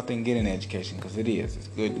good to go out there and get an education, because it is. It's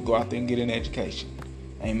good to go out there and get an education.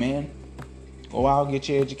 Amen? Go out and get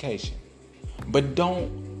your education. But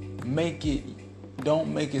don't make it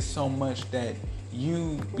so much that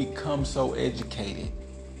you become so educated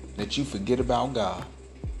that you forget about God.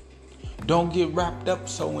 Don't get wrapped up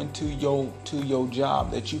so into your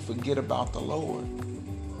job that you forget about the Lord.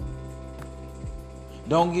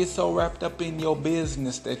 Don't get so wrapped up in your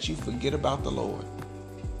business that you forget about the Lord.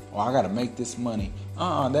 Oh, I gotta make this money.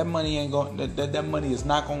 That money ain't going. That money is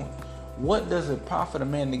not going. What does it profit a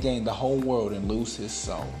man to gain the whole world and lose his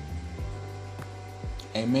soul?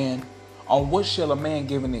 Amen. On what shall a man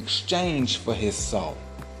give in exchange for his soul?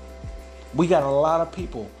 We got a lot of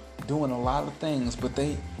people doing a lot of things, but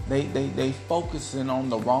they focusing on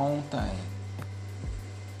the wrong thing.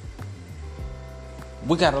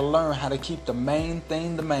 We got to learn how to keep the main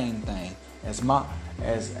thing the main thing. As my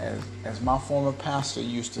former pastor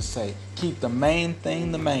used to say, keep the main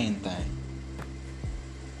thing the main thing.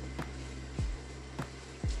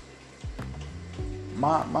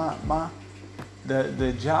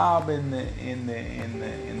 The job and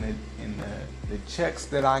the checks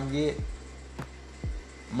that I get,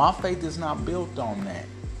 my faith is not built on that.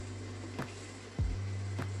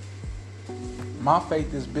 My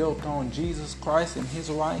faith is built on Jesus Christ and his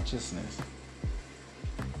righteousness.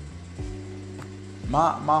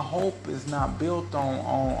 My hope is not built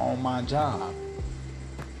on my job.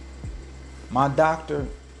 My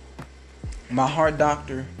heart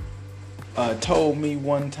doctor told me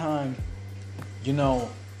one time, the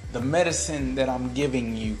medicine that I'm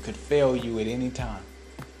giving you could fail you at any time.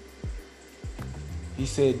 He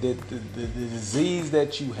said that the disease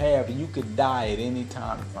that you have, you could die at any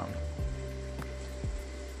time from it.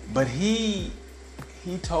 But he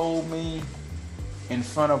told me in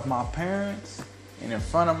front of my parents and in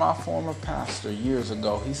front of my former pastor years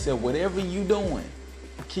ago, he said, whatever you doing,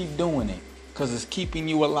 keep doing it, because it's keeping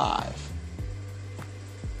you alive.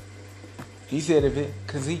 He said,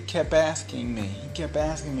 because he kept asking me, he kept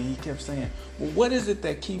saying, well, what is it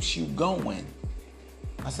that keeps you going?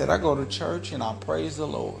 I said, I go to church and I praise the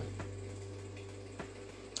Lord.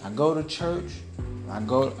 I go to church, I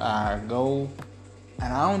go,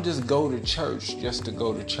 and I don't just go to church just to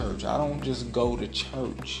go to church. I don't just go to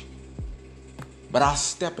church. But I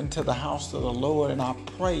step into the house of the Lord and I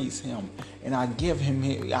praise him and I give him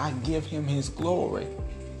his glory.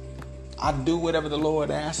 I do whatever the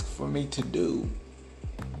Lord asks for me to do.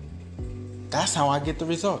 That's how I get the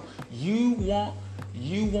result. You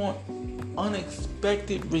want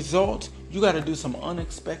unexpected results? You got to do some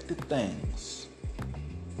unexpected things.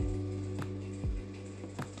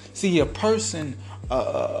 See, a person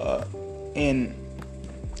I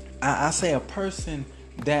say a person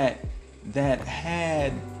that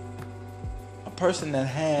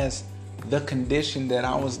has the condition that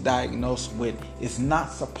I was diagnosed with is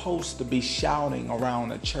not supposed to be shouting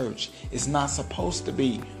around a church. It's not supposed to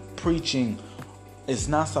be preaching. It's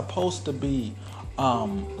not supposed to be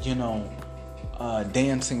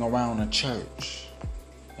dancing around a church.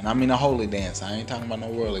 And I mean a holy dance. I ain't talking about no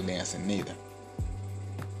worldly dancing neither.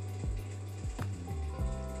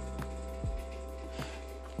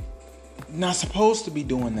 Not supposed to be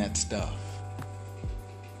doing that stuff.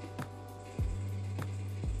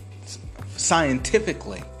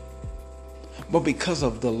 Scientifically. But because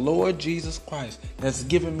of the Lord Jesus Christ that's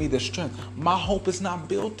given me the strength, my hope is not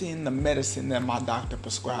built in the medicine that my doctor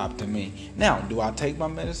prescribed to me. Now, do I take my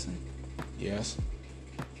medicine? Yes.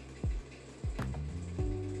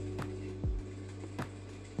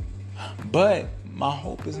 But my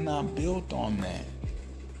hope is not built on that.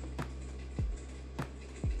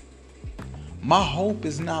 My hope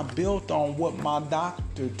is not built on what my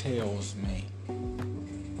doctor tells me.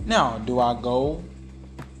 Now, do I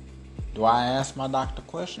ask my doctor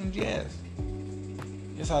questions? Yes.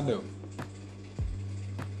 Yes, I do.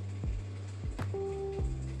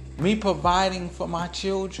 Me providing for my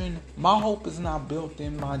children, my hope is not built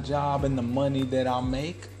in my job and the money that I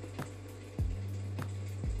make.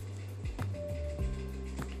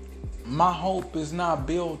 My hope is not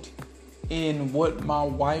built in what my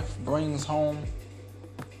wife brings home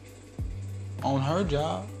on her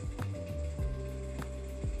job.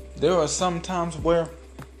 There are some times where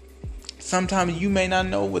sometimes you may not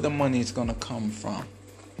know where the money is going to come from,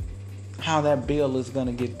 how that bill is going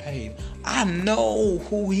to get paid. I know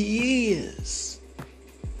who He is.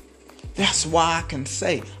 That's why I can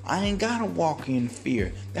say I ain't got to walk in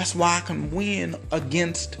fear. That's why I can win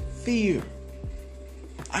against fear.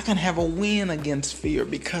 I can have a win against fear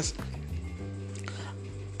because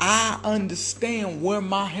I understand where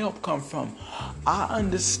my help comes from. I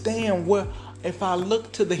understand where, if I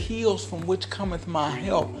look to the hills from which cometh my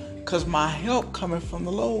help, because my help cometh from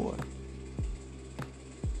the Lord.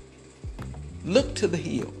 Look to the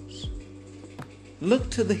hills.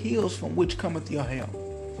 Look to the hills from which cometh your help.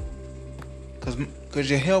 Because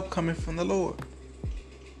your help cometh from the Lord.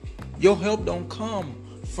 Your help don't come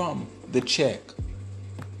from the check.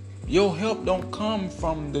 Your help don't come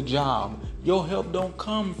from the job. Your help don't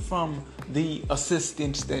come from the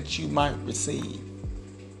assistance that you might receive.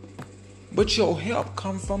 But your help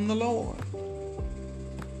comes from the Lord.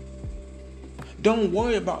 Don't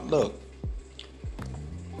worry about,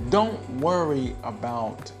 don't worry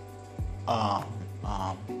about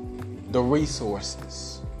the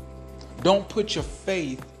resources. Don't put your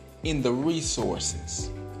faith in the resources.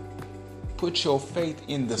 Put your faith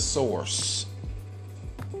in the source.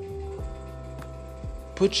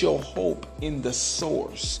 Put your hope in the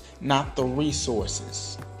source, not the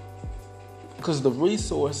resources. Because the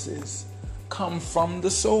resources come from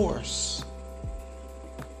the source.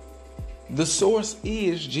 The source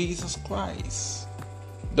is Jesus Christ.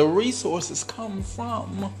 The resources come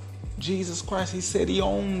from Jesus Christ. He said He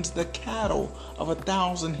owns the cattle of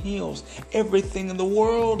 1,000 hills. Everything in the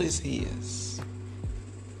world is His.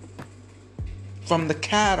 From the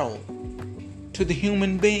cattle to the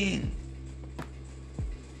human being.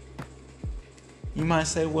 You might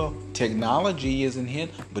say, well, technology isn't His,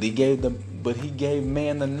 but He gave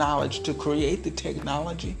man the knowledge to create the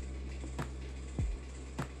technology.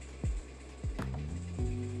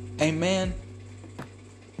 Amen.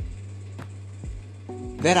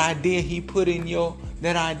 That idea He put in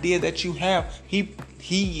that idea that you have,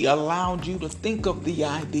 He allowed you to think of the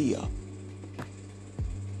idea.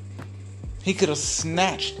 He could have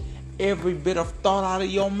snatched every bit of thought out of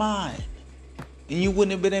your mind, and you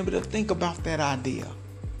wouldn't have been able to think about that idea.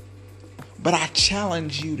 But I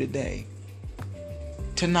challenge you today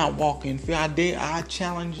to not walk in fear. I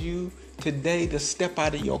challenge you today to step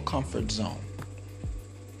out of your comfort zone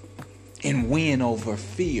and win over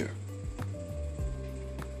fear.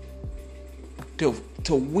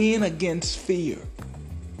 To win against fear.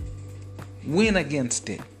 Win against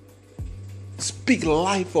it. Speak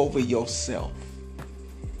life over yourself.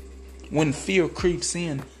 When fear creeps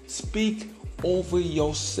in, speak over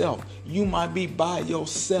yourself. You might be by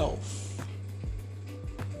yourself.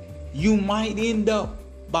 You might end up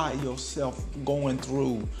by yourself going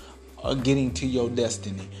through getting to your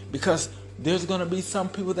destiny. Because there's going to be some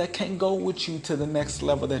people that can't go with you to the next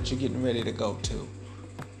level that you're getting ready to go to.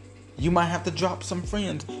 You might have to drop some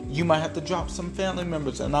friends. You might have to drop some family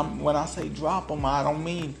members. And when I say drop them, I don't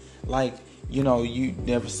mean like, you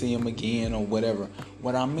never see them again or whatever.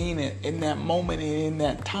 What I mean in that moment and in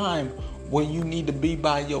that time where you need to be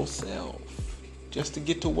by yourself just to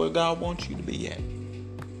get to where God wants you to be at.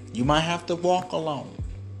 You might have to walk alone.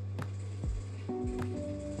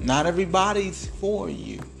 Not everybody's for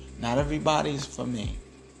you. Not everybody's for me.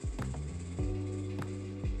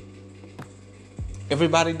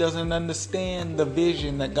 Everybody doesn't understand the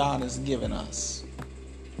vision that God has given us.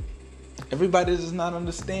 Everybody does not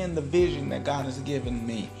understand the vision that God has given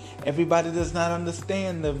me. Everybody does not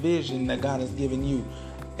understand the vision that God has given you.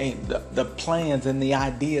 And the plans and the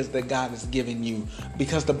ideas that God has given you.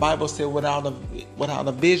 Because the Bible said without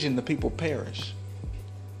a vision, the people perish.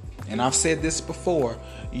 And I've said this before.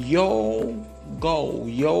 Your goal,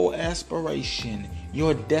 your aspiration,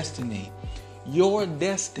 your destiny.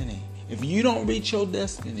 If you don't reach your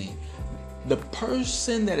destiny, the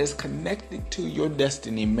person that is connected to your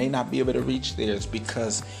destiny may not be able to reach theirs,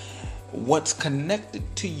 because what's connected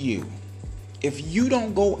to you, if you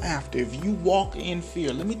don't go after, if you walk in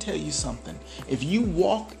fear, let me tell you something. If you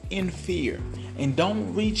walk in fear and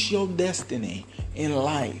don't reach your destiny in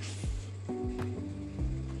life,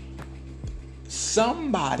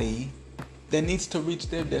 somebody that needs to reach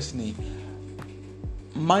their destiny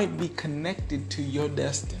might be connected to your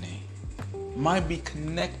destiny. Might be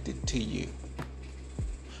connected to you.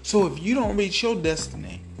 So if you don't reach your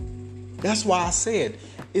destiny, that's why I said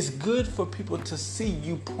it's good for people to see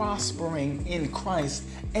you prospering in Christ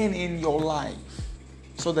and in your life.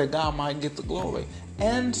 so that God might get the glory,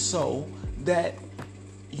 and so that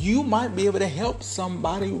you might be able to help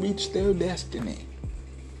somebody reach their destiny.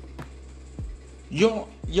 Your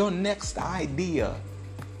next idea,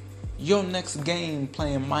 your next game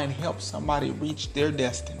plan might help somebody reach their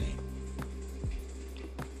destiny.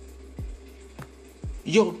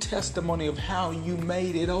 Your testimony of how you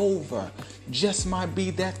made it over just might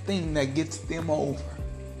be that thing that gets them over.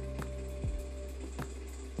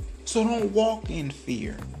 So don't walk in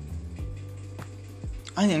fear.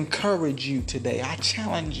 I encourage you today. I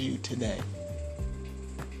challenge you today.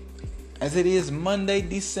 As it is Monday,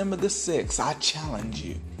 December the 6th, I challenge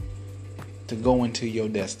you to go into your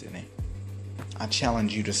destiny. I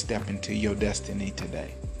challenge you to step into your destiny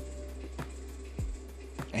today.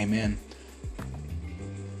 Amen.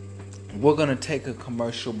 We're going to take a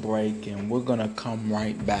commercial break and we're going to come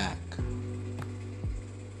right back.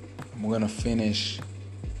 And we're going to finish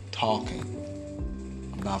talking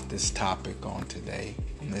about this topic on today,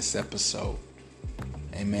 on this episode.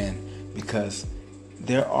 Amen. Because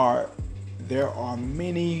there are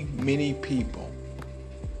many, many people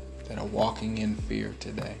that are walking in fear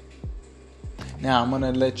today. Now, I'm going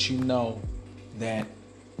to let you know that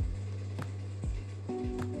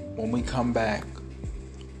when we come back,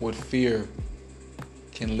 what fear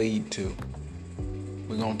can lead to,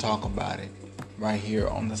 we're going to talk about it right here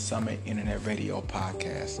on the Summit Internet Radio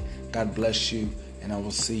Podcast. God bless you, and I will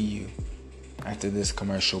see you after this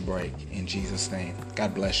commercial break. In Jesus' name,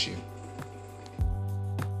 God bless you.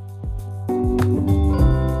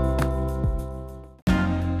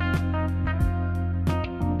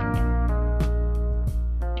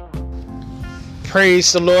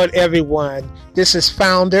 Praise the Lord, everyone. This is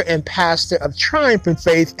founder and pastor of Triumphant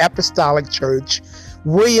Faith Apostolic Church,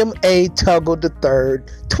 William A. Tuggle III,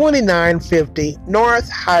 2950 North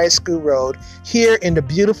High School Road, here in the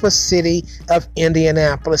beautiful city of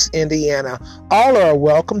Indianapolis, Indiana. All are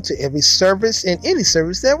welcome to every service and any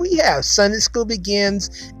service that we have. Sunday school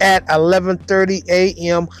begins at 11:30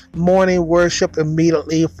 a.m. Morning worship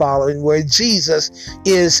immediately following, where Jesus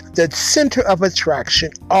is the center of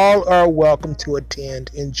attraction. All are welcome to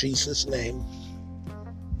attend in Jesus' name.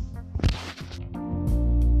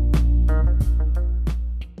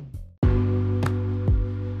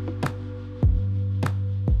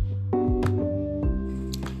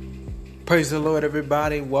 Praise the Lord,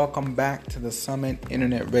 everybody. Welcome back to the Summit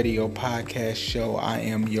Internet Radio Podcast Show. I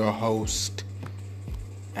am your host,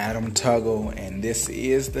 Adam Tuggle, and this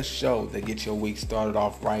is the show that gets your week started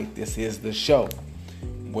off right. This is the show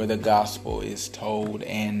where the gospel is told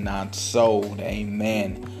and not sold.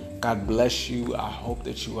 Amen. God bless you. I hope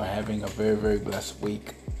that you are having a very, very blessed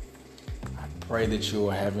week. I pray that you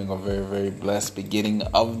are having a very, very blessed beginning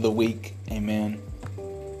of the week. Amen.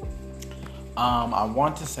 I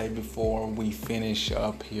want to say before we finish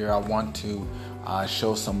up here, I want to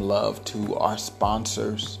show some love to our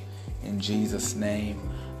sponsors in Jesus' name.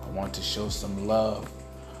 I want to show some love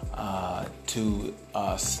to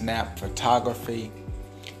Snap Photography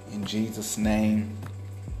in Jesus' name.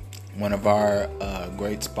 One of our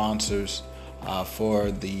great sponsors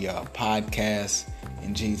for the podcast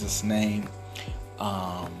in Jesus' name.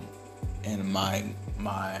 And my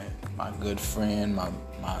good friend, my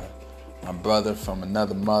brother from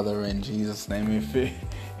another mother in Jesus' name,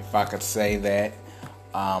 if I could say that,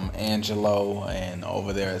 Angelo, and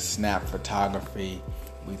over there at Snap Photography,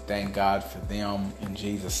 we thank God for them in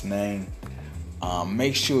Jesus' name.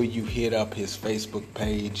 Make sure you hit up his Facebook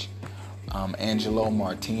page, Angelo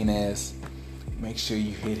Martinez. Make sure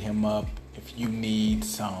you hit him up if you need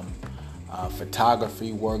some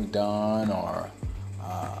photography work done, or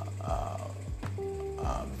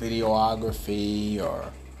videography,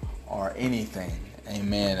 or anything,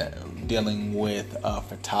 amen, dealing with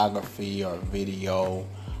photography or video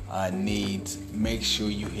needs. Make sure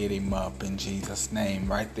you hit him up in Jesus' name.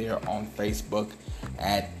 Right there on Facebook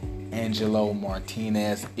at Angelo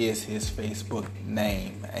Martinez is his Facebook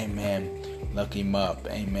name. Amen. Look him up.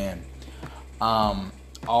 Amen.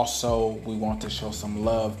 Also, we want to show some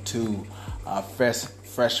love to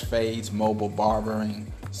Fresh Fades Mobile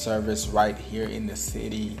Barbering Service right here in the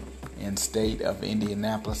city and state of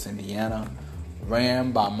Indianapolis, Indiana,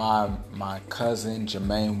 ran by my cousin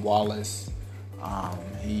Jermaine Wallace.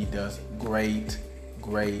 He does great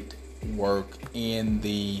work in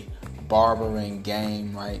the barbering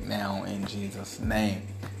game right now in Jesus' name.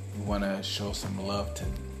 We want to show some love to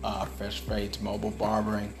Fresh Fades Mobile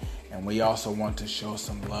Barbering, and we also want to show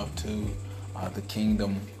some love to the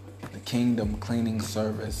Kingdom Cleaning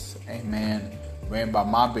Service. Amen. Ran by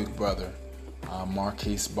my big brother,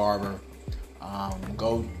 Marquise Barber.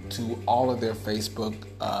 Go to all of their Facebook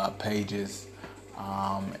pages.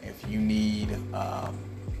 If you need a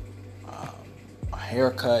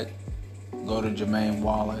haircut, go to Jermaine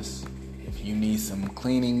Wallace. If you need some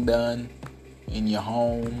cleaning done in your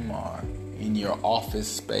home or in your office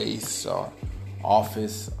space or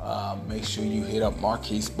office, make sure you hit up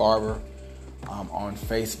Marquise Barber on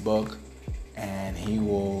Facebook, and he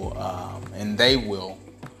will and they will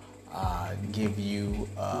give you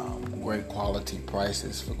great quality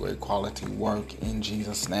prices for great quality work in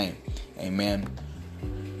Jesus' name. Amen.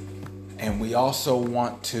 And we also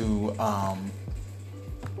want to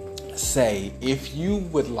say, if you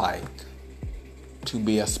would like to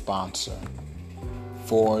be a sponsor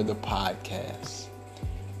for the podcast,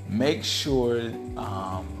 make sure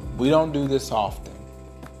we don't do this often.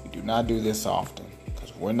 We do not do this often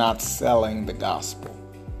because we're not selling the gospel.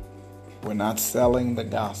 We're not selling the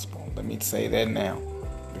gospel. Let me say that now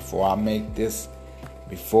before I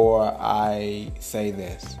say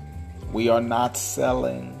this. We are not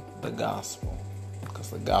selling the gospel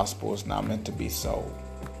because the gospel is not meant to be sold.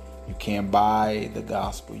 You can't buy the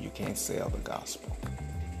gospel. You can't sell the gospel.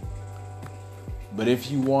 But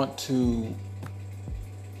if you want to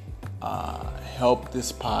help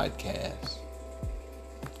this podcast,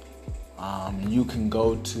 you can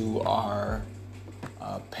go to our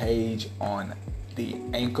page on the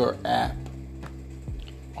Anchor app,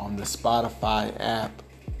 on the Spotify app,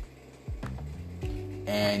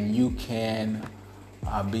 and you can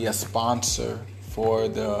be a sponsor for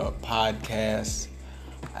the podcast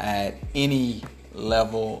at any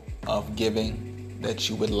level of giving that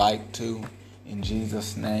you would like to, in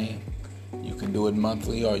Jesus' name. You can do it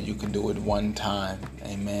monthly or you can do it one time.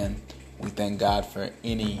 Amen. We thank God for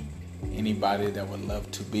anybody that would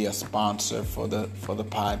love to be a sponsor for the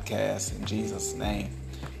podcast in Jesus' name,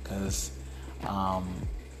 because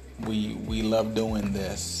we love doing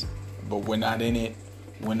this, but we're not in it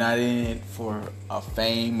for a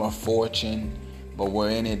fame or fortune, but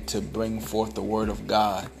we're in it to bring forth the word of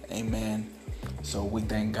God. Amen. So we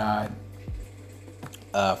thank God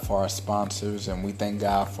for our sponsors, and we thank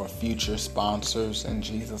God for future sponsors in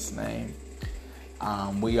Jesus' name.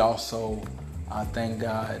 We also thank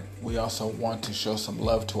God. We also want to show some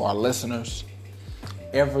love to our listeners.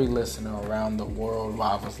 Every listener around the world.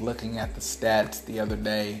 I was looking at the stats the other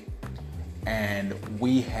day, and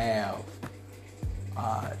we have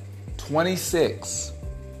 26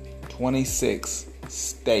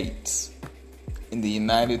 states in the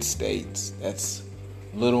United States. That's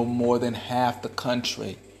little more than half the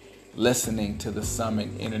country listening to the Summit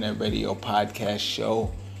Internet Radio Podcast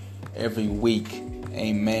Show every week.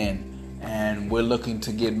 Amen. And we're looking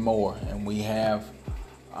to get more, and we have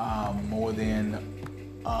more than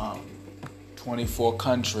 24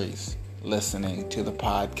 countries listening to the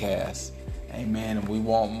podcast. Amen. And we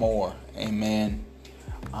want more. Amen.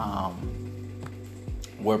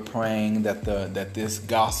 We're praying that this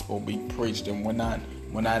gospel be preached, and we're not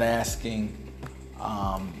asking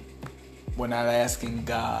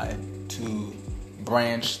God to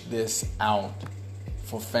branch this out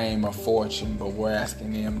for fame or fortune, but we're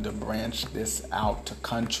asking Him to branch this out to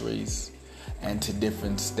countries and to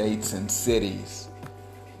different states and cities.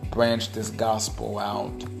 Branch this gospel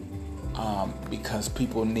out because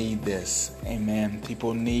people need this. Amen.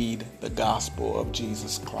 People need the gospel of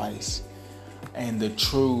Jesus Christ and the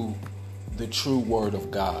true word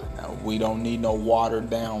of God. Now, we don't need no watered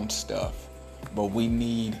down stuff, but we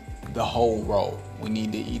need the whole roll. We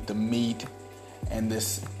need to eat the meat and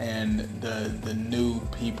the new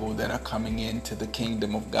people that are coming into the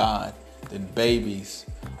kingdom of God, the babies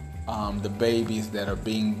that are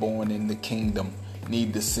being born in the kingdom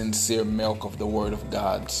need the sincere milk of the word of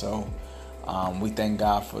God. So we thank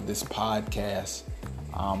God for this podcast,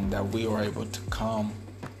 that we are able to come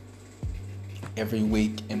every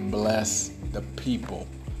week and bless the people,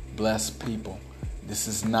 bless people. This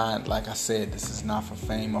is not, like I said, this is not for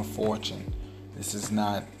fame or fortune. This is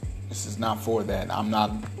not for that. I'm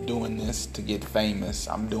not doing this to get famous.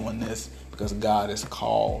 I'm doing this because God has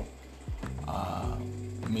called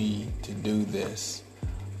me to do this.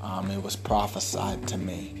 It was prophesied to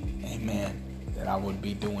me, amen, that I would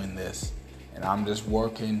be doing this. And I'm just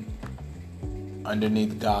working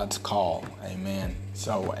underneath God's call, amen.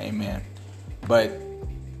 So, amen. But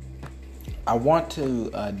I want to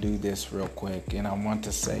do this real quick, and I want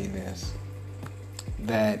to say this,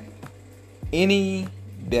 that any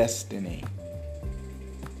destiny,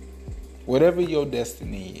 whatever your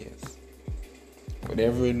destiny is,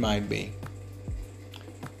 whatever it might be,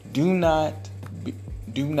 do not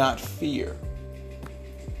fear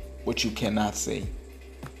what you cannot see.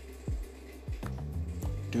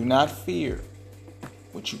 Do not fear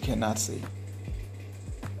what you cannot see.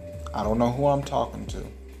 I don't know who I'm talking to.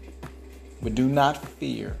 But do not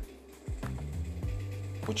fear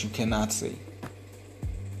what you cannot see.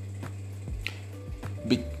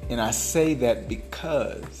 And I say that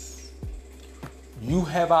because you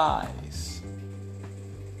have eyes.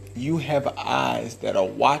 You have eyes that are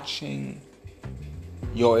watching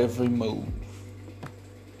your every move.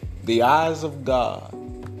 The eyes of God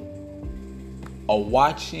are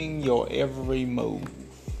watching your every move.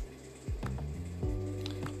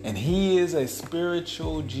 And He is a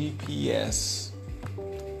spiritual GPS.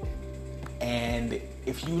 And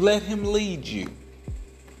if you let Him lead you,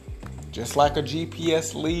 just like a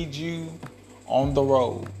GPS leads you on the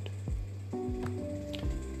road,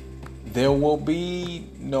 there will be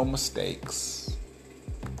no mistakes.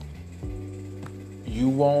 You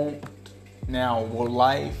won't. Now, will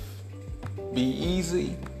life be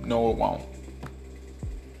easy? No, it won't.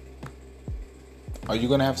 Are you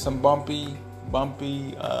going to have some bumpy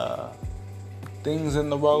things in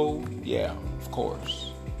the road? Yeah, of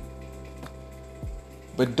course.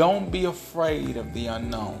 But don't be afraid of the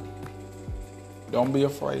unknown. Don't be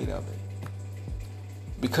afraid of it.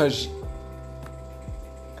 Because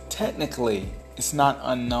technically, it's not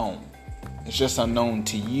unknown. It's just unknown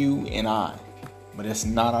to you and I. But it's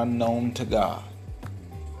not unknown to God.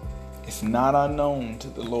 It's not unknown to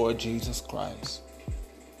the Lord Jesus Christ.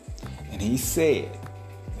 And He said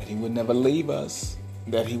that He would never leave us,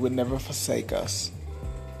 that He would never forsake us,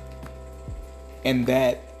 and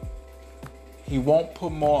that He won't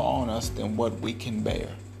put more on us than what we can bear.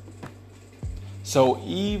 So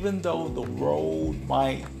even though the road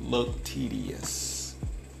might look tedious,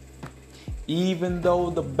 even though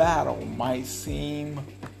the battle might seem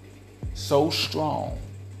so strong,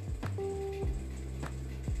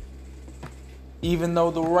 even though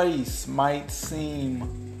the race might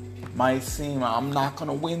seem I'm not going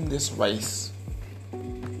to win this race.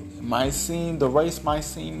 The race might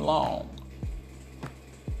seem long.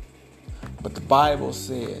 But the Bible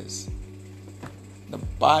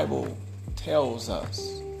tells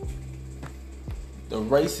us the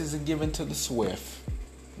race isn't given to the swift,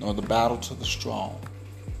 nor the battle to the strong,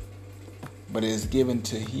 but it is given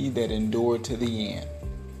to he that endured to the end.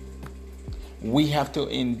 We have to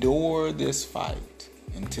endure this fight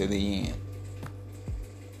until the end.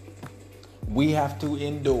 We have to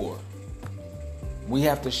endure. We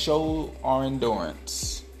have to show our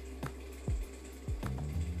endurance.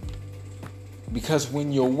 Because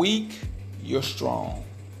when you're weak, you're strong.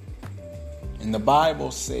 And the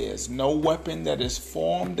Bible says, no weapon that is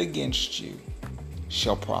formed against you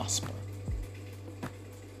shall prosper.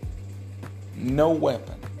 No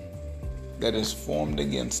weapon that is formed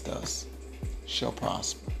against us shall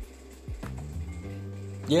prosper.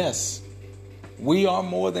 Yes, we are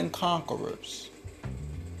more than conquerors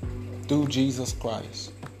through Jesus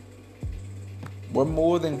Christ. We're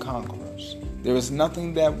more than conquerors. There is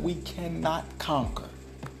nothing that we cannot conquer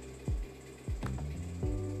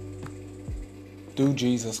through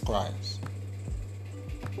Jesus Christ.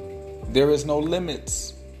 There is no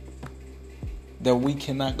limits that we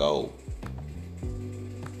cannot go.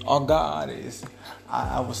 Our God is...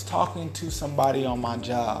 I was talking to somebody on my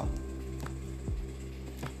job,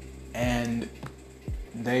 and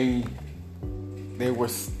they were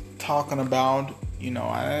talking about,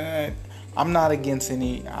 I'm not against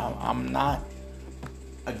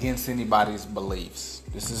anybody's beliefs.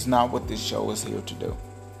 This is not what this show is here to do.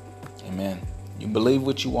 Amen. You believe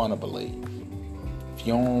what you want to believe. If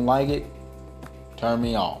you don't like it, turn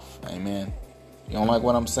me off. Amen. If you don't like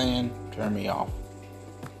what I'm saying, turn me off.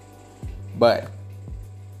 But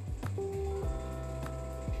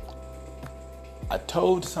I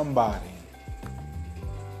told somebody,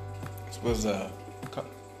 this was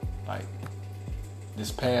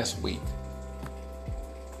this past week,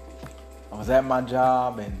 I was at my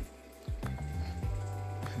job and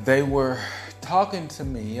they were talking to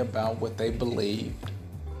me about what they believed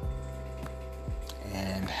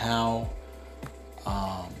and how,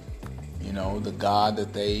 the God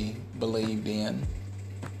that they believed in.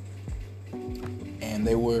 And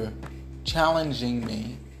they were challenging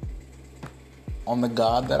me on the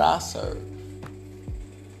God that I serve.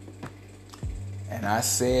 And I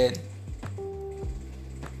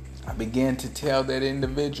began to tell that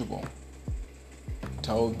individual,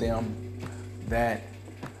 told them that,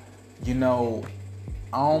 I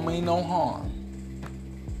don't mean no harm,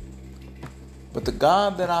 but the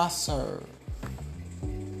God that I serve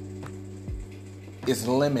is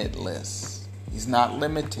limitless. He's not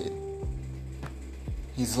limited.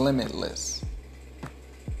 He's limitless.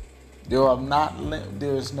 There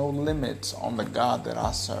is no limits on the God that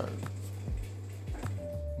I serve.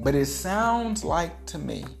 But it sounds like to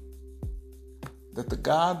me that the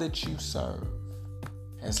God that you serve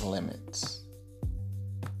has limits.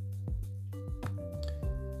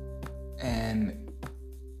 And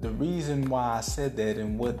the reason why I said that,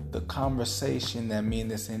 and what the conversation that me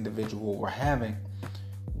and this individual were having,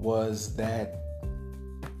 was that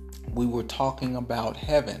we were talking about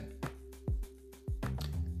heaven.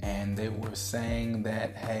 And they were saying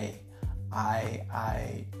that, hey, I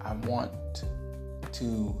want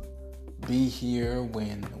to be here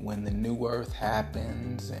when the new earth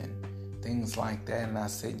happens and things like that. And I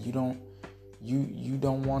said, you don't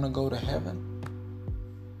want to go to heaven?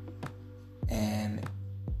 And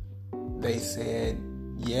they said,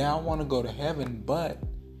 yeah, I want to go to heaven, but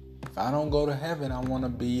if I don't go to heaven, I want to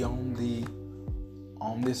be on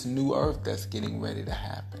this new earth that's getting ready to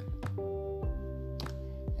happen.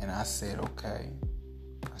 And I said, okay.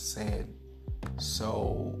 I said,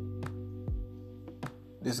 so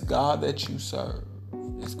this God that you serve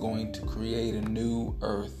is going to create a new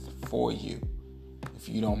earth for you if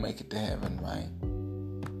you don't make it to heaven, right?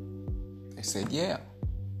 They said, yeah.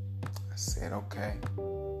 I said, okay.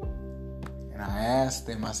 And I asked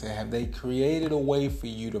them, I said, have they created a way for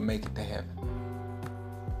you to make it to heaven?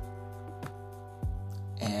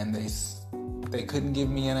 And they couldn't give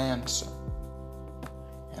me an answer.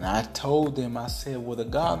 And I told them, I said, well, the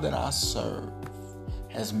God that I serve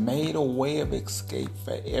has made a way of escape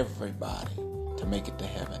for everybody to make it to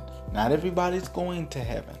heaven. Not everybody's going to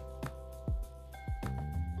heaven,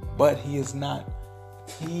 but He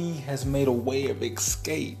has made a way of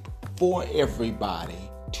escape for everybody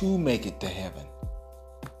to make it to heaven.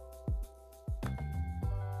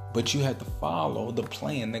 But you have to follow the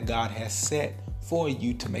plan that God has set for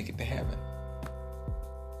you to make it to heaven.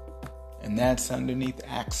 And that's underneath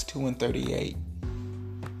Acts 2:38.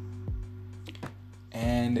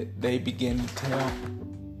 And they begin to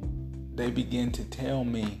tell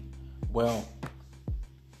me, well,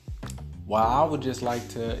 I would just like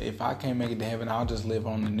to, if I can't make it to heaven, I'll just live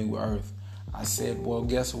on the new earth. I said, well,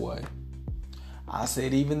 guess what? I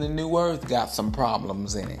said, even the new earth got some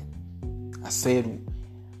problems in it. I said,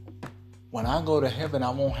 when I go to heaven, I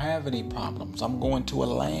won't have any problems. I'm going to a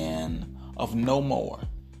land of no more.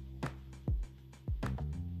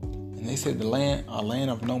 And they said, a land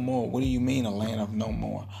of no more. What do you mean, a land of no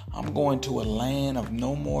more? I'm going to a land of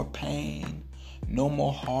no more pain, no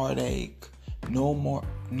more heartache, no more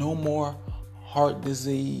heart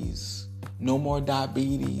disease, no more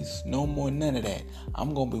diabetes, no more none of that.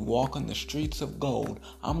 I'm going to be walking the streets of gold.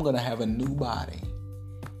 I'm going to have a new body.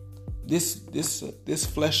 This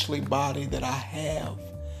fleshly body that I have,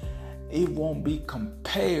 it won't be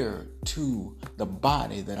compared to the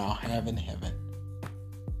body that I'll have in heaven.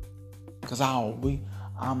 Because I'll be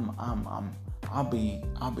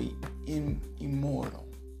immortal.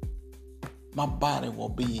 My body will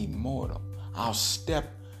be immortal. I'll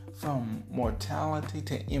step from mortality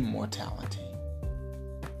to immortality.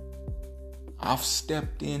 I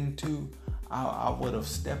would have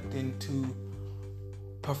stepped into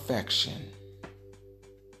perfection.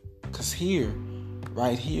 Because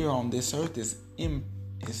right here on this earth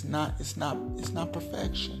it's not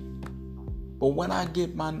perfection. But when I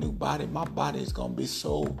get my new body, my body is going to be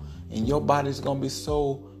so, and your body is going to be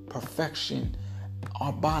so perfection.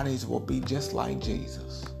 Our bodies will be just like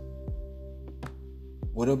Jesus.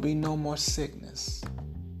 Will there be no more sickness,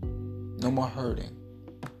 no more hurting,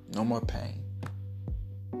 no more pain,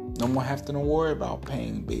 no more having to worry about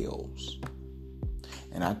paying bills.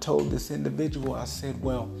 And I told this individual, I said,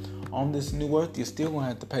 well, on this new earth, you're still going to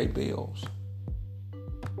have to pay bills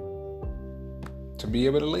to be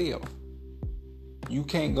able to live. You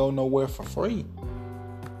can't go nowhere for free.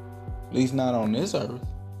 At least not on this earth.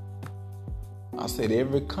 I said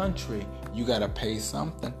every country, you got to pay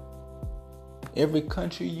something. Every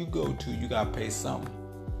country you go to, you got to pay something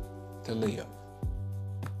to live.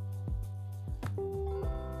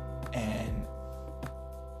 And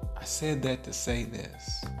I said that to say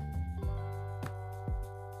this.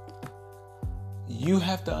 You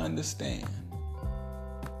have to understand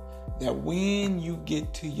that when you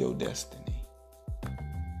get to your destiny,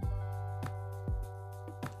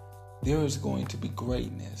 there is going to be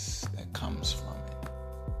greatness that comes from it.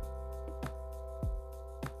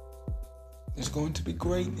 There's going to be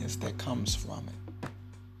greatness that comes from it.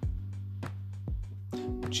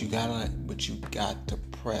 But you got to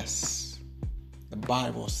press. The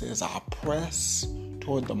Bible says, I press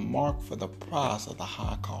toward the mark for the prize of the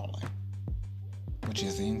high calling, which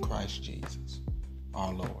is in Christ Jesus,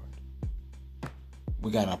 our Lord.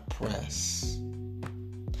 We got to press.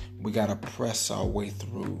 We got to press our way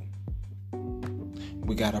through.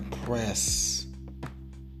 We got to press.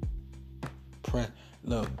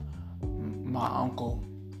 Look, my uncle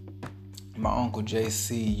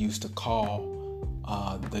JC used to call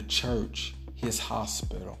the church his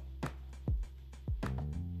hospital.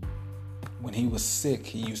 When he was sick,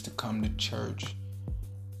 he used to come to church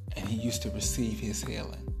and he used to receive his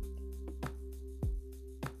healing.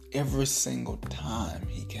 Every single time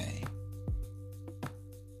he came.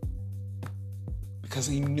 Because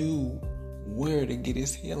he knew where to get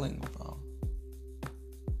his healing from.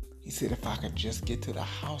 He said, if I could just get to the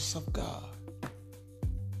house of God,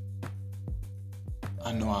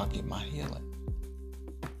 I know I'll get my healing.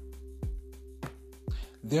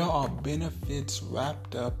 There are benefits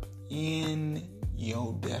wrapped up in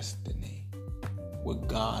your destiny, what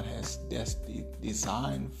God has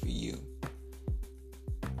designed for you.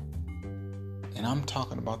 And I'm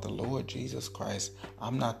talking about the Lord Jesus Christ.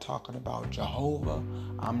 I'm not talking about Jehovah.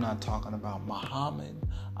 I'm not talking about Muhammad.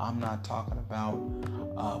 I'm not talking about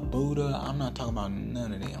Buddha. I'm not talking about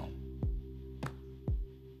none of them.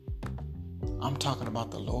 I'm talking about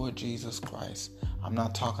the Lord Jesus Christ. I'm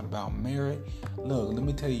not talking about Mary. Look, let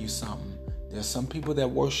me tell you something. There's some people that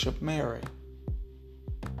worship Mary.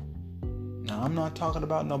 Now, I'm not talking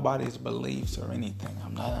about nobody's beliefs or anything.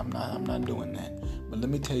 I'm not doing that. But let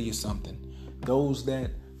me tell you something. Those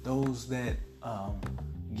that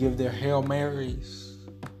give their Hail Marys,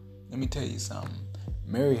 let me tell you something.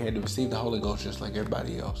 Mary had to receive the Holy Ghost just like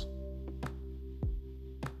everybody else.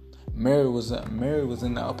 Mary was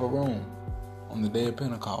in the upper room on the day of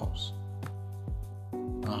Pentecost.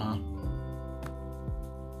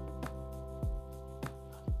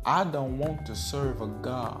 I don't want to serve a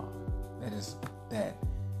God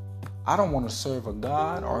I don't want to serve a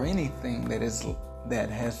God or anything that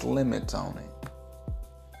has limits on it.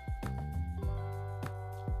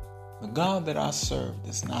 The God that I serve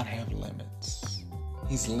does not have limits.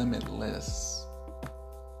 He's limitless.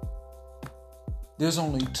 There's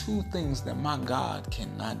only two things that my God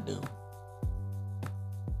cannot do.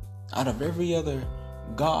 Out of every other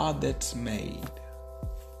God that's made,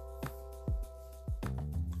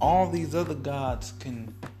 all these other gods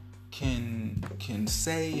can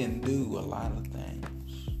say and do a lot of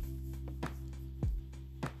things.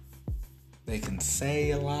 They can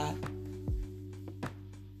say a lot,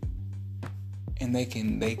 and they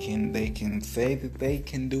can say that they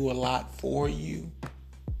can do a lot for you.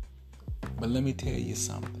 But let me tell you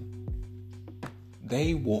something.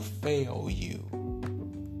 They will fail you.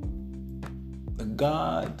 The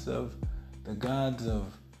gods of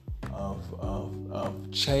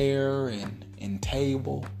chair and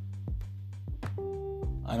table.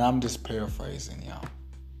 And I'm just paraphrasing, y'all.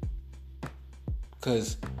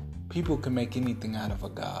 Because people can make anything out of a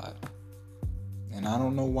God. And I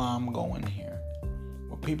don't know why I'm going here.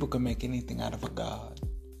 But people can make anything out of a God.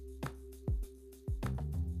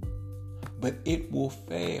 But it will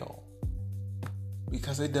fail.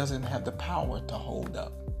 Because it doesn't have the power to hold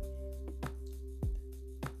up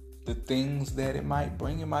the things that it might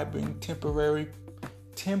bring. It might bring temporary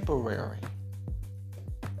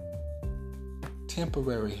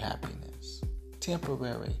happiness,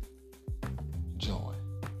 temporary joy.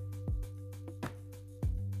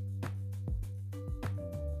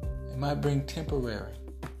 It might bring temporary.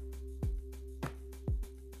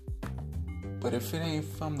 But if it ain't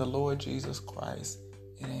from the Lord Jesus Christ,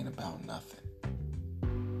 it ain't about nothing.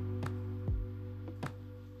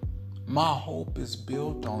 My hope is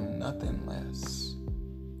built on nothing less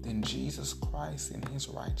than Jesus Christ and his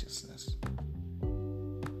righteousness.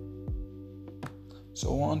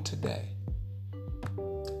 So on today,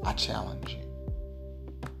 I challenge you.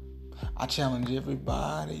 I challenge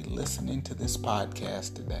everybody listening to this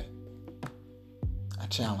podcast today. I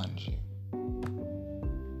challenge you.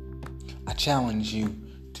 I challenge you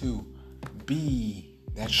to be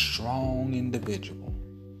that strong individual.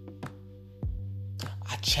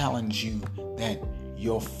 I challenge you that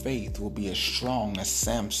your faith will be as strong as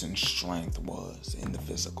Samson's strength was in the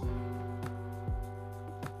physical.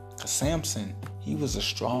 Because Samson, he was a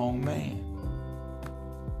strong man.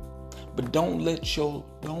 But don't let your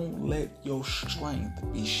strength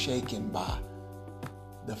be shaken by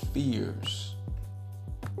the fears,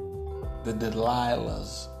 the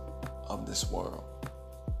Delilahs of this world.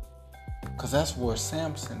 Because that's where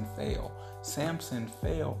Samson fell. Samson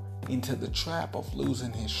fell into the trap of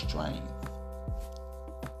losing his strength.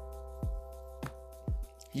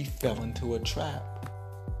 He fell into a trap.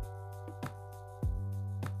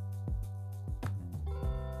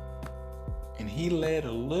 And he led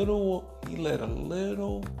a little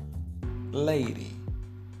lady.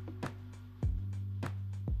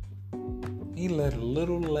 He led a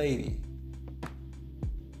little lady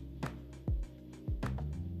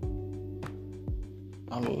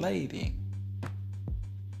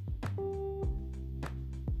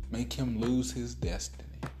make him lose his destiny.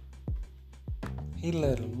 He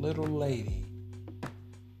let a little lady,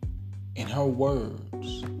 in her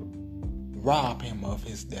words, rob him of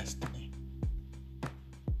his destiny.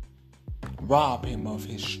 Rob him of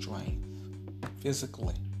his strength,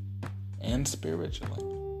 physically and spiritually.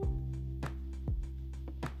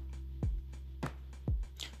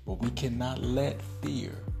 But we cannot let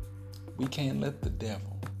fear, we can't let the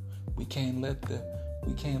devil, we can't let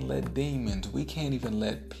demons, we can't even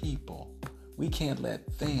let people, we can't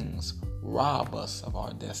let things rob us of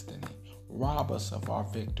our destiny, rob us of our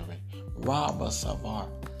victory, rob us of our,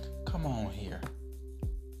 come on here.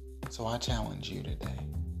 So I challenge you today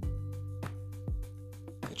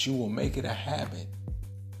that you will make it a habit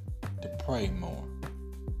to pray more,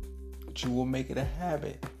 that you will make it a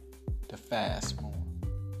habit to fast more,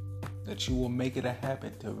 that you will make it a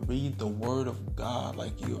habit to read the Word of God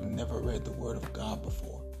like you have never read the Word of God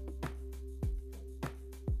before.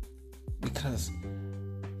 Because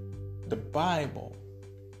the Bible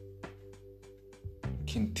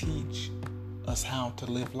can teach us how to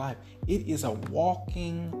live life. It is a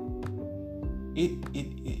walking,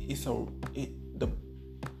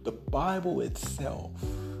 the Bible itself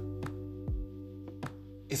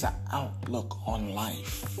is an outlook on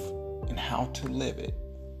life and how to live it.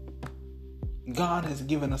 God has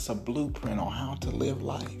given us a blueprint on how to live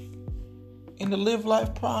life and to live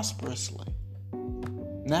life prosperously,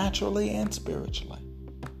 naturally and spiritually.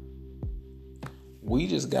 We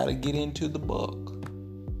just got to get into the book,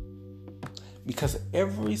 because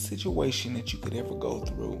every situation that you could ever go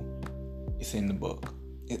through is in the book.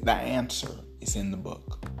 The answer is in the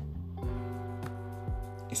book.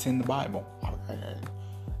 It's in the Bible.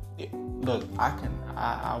 Look, I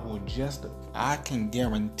can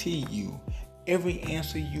guarantee you every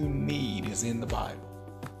answer you need is in the Bible.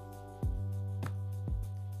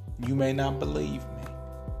 You may not believe me,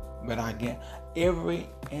 but I get every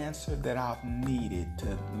answer that I've needed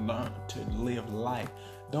to learn to live life.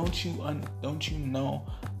 Don't you know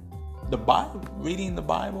the Bible? Reading the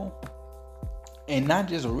Bible, and not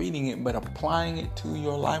just reading it, but applying it to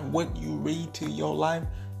your life. What you read to your life,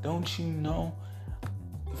 don't you know?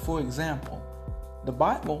 For example, the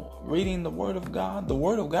Bible, reading the Word of God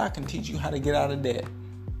can teach you how to get out of debt.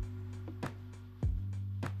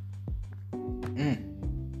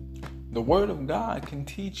 The Word of God can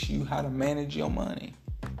teach you how to manage your money.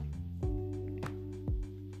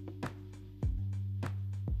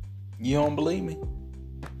 You don't believe me?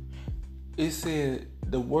 It said,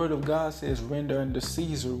 the Word of God says, render unto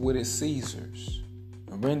Caesar what is Caesar's,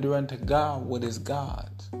 and render unto God what is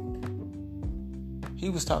God's. He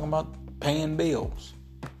was talking about paying bills.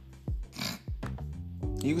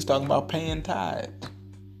 He was talking about paying tithes.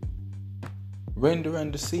 Render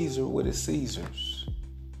unto Caesar what is Caesar's.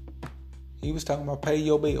 He was talking about pay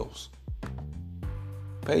your bills.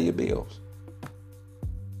 Pay your bills.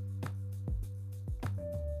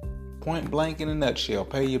 Point blank in a nutshell,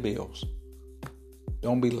 pay your bills.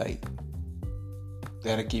 Don't be late.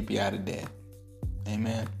 That'll keep you out of debt.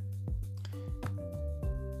 Amen.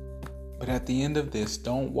 But at the end of this,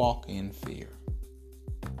 don't walk in fear,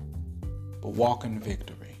 but walk in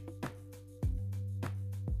victory.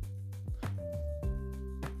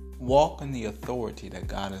 Walk in the authority that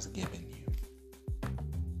God has given you,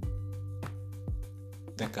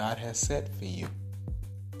 that God has set for you.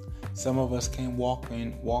 Some of us can't walk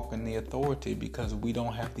in the authority because we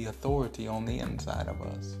don't have the authority on the inside of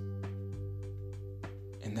us.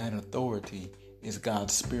 And that authority is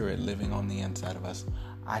God's Spirit living on the inside of us.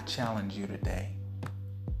 I challenge you today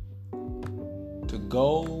to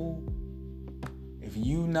go. If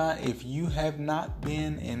you have not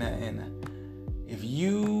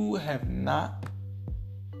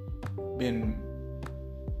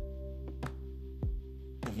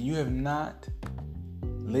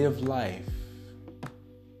lived life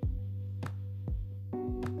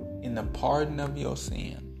in the pardon of your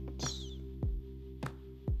sins,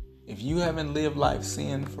 if you haven't lived life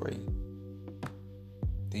sin-free,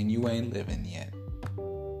 then you ain't living yet.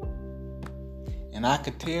 And I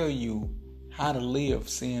could tell you how to live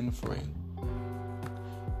sin-free.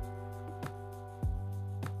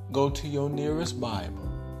 Go to your nearest Bible,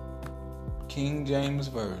 King James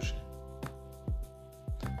Version.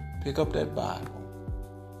 Pick up that Bible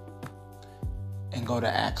and go to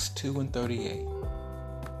Acts 2:38.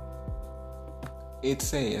 It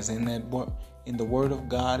says in the Word of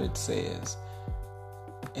God, it says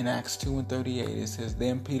in Acts 2:38, it says,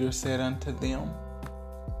 then Peter said unto them,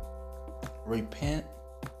 repent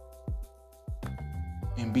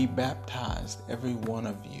and be baptized, every one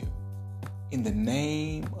of you, in the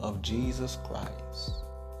name of Jesus Christ,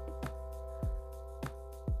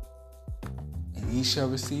 ye shall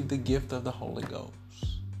receive the gift of the Holy Ghost.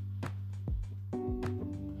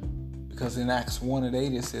 Because in Acts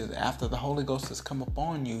 1:8 it says, after the Holy Ghost has come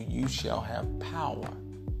upon you, you shall have power.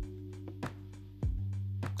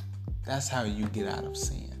 That's how you get out of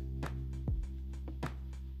sin.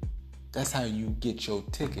 That's how you get your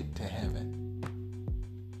ticket to heaven.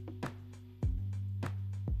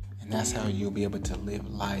 And that's how you'll be able to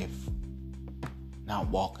live life not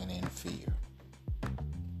walking in fear.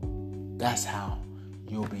 That's how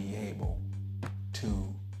you'll be able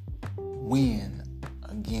to win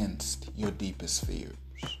against your deepest fears.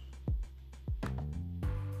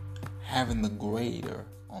 Having the greater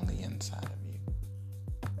on the inside of you.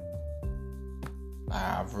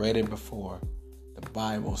 I've read it before. The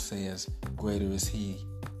Bible says, greater is he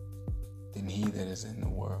than he that is in the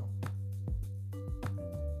world.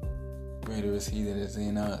 Greater is he that is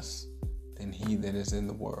in us than he that is in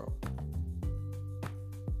the world.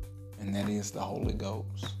 And that is the Holy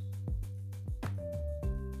Ghost.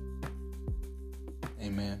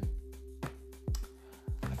 Amen.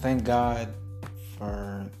 I thank God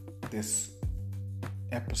for this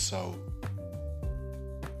episode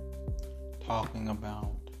talking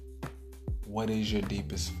about what is your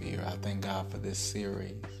deepest fear. I thank God for this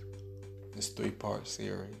series, this 3-part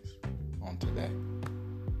series on today.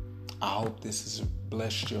 I hope this has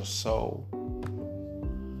blessed your soul.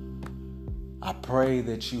 I pray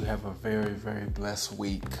that you have a very, very blessed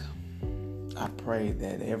week. I pray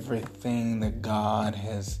that everything that God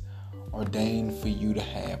has ordained for you to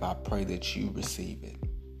have, I pray that you receive it,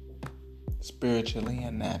 spiritually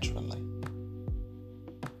and naturally.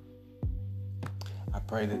 I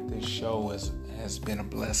pray that this show has been a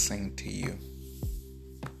blessing to you.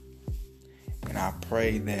 And I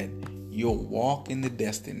pray that you'll walk in the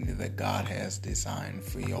destiny that God has designed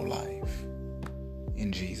for your life.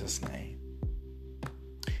 In Jesus' name.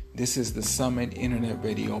 This is the Summit Internet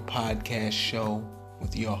Radio Podcast Show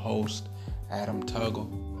with your host, Adam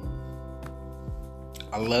Tuggle.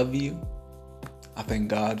 I love you. I thank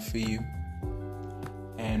God for you.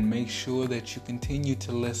 And make sure that you continue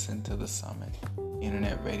to listen to the Summit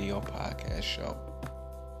Internet Radio Podcast Show.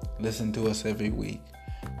 Listen to us every week.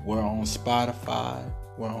 We're on Spotify.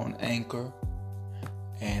 We're on Anchor.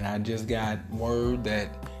 And I just got word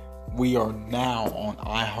that we are now on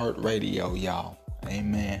iHeartRadio, y'all.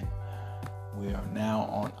 Amen. We are now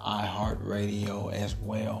on iHeartRadio as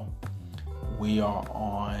well. We are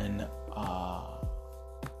on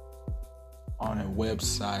a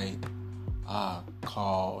website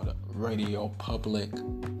called Radio Public,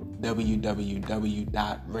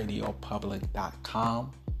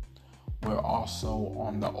 www.radiopublic.com. We're also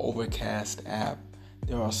on the Overcast app.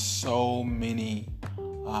 There are so many.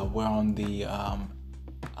 We're on the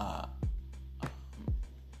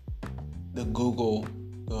Google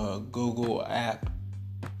app.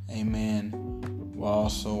 Amen. We're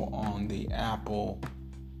also on the Apple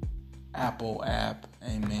app.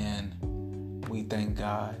 Amen. We thank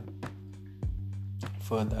God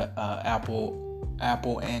for the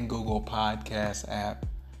Apple and Google Podcast app.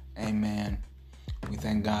 Amen. We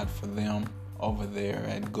thank God for them over there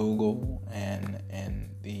at Google and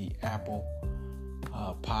the Apple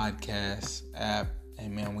Podcast app.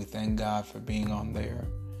 Amen. We thank God for being on there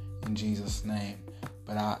in Jesus' name.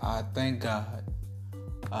 But I thank God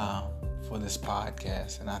for this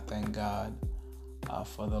podcast, and I thank God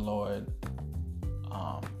for the Lord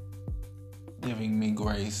giving me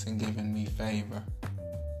grace and giving me favor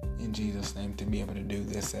in Jesus' name to be able to do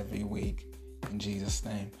this every week in Jesus'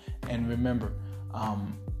 name. And remember, I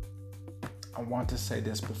want to say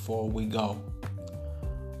this before we go.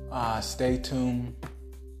 Stay tuned,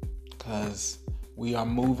 because we are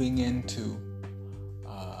moving into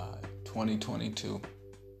 2022.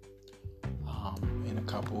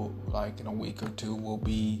 In a week or two, will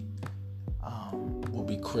be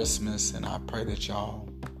Christmas, and I pray that y'all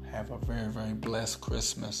have a very, very blessed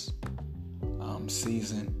Christmas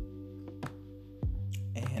season.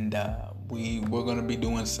 And we're going to be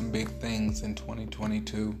doing some big things in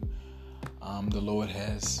 2022. The Lord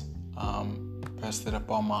has pressed it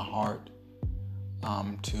up on my heart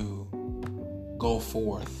to go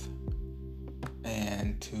forth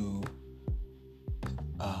and to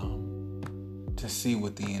see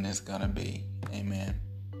what the end is going to be. Amen.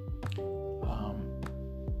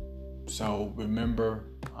 So remember,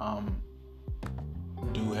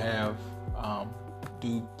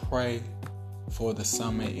 do pray for the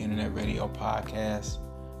Summit Internet Radio Podcast.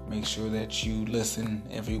 Make sure that you listen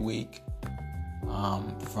every week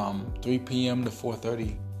from 3 p.m. to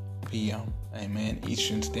 4:30 p.m. Amen.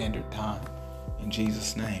 Eastern Standard Time. In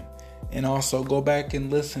Jesus' name. And also go back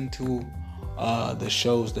and listen to the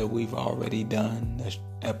shows that we've already done, the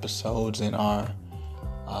episodes in our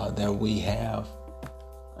that we have.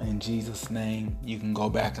 In Jesus' name, you can go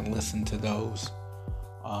back and listen to those.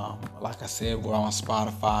 Like I said, we're on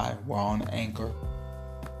Spotify, we're on Anchor,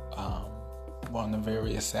 we're on the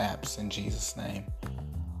various apps. In Jesus' name,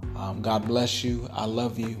 God bless you. I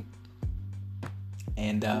love you.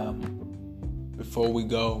 And before we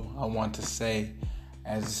go, I want to say,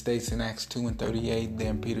 as it states in Acts 2:38,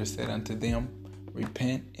 then Peter said unto them,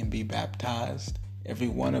 repent and be baptized, every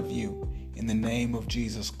one of you, in the name of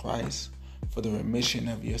Jesus Christ, for the remission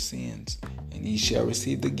of your sins, and ye shall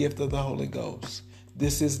receive the gift of the Holy Ghost.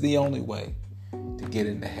 This is the only way to get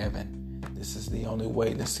into heaven. This is the only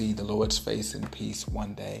way to see the Lord's face in peace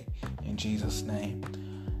one day, in Jesus' name.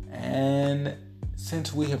 And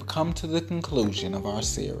since we have come to the conclusion of our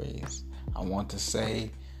series, I want to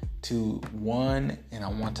say to one, and I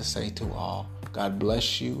want to say to all, God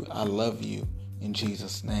bless you. I love you, in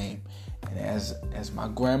Jesus' name. And as my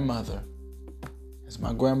grandmother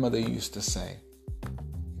used to say,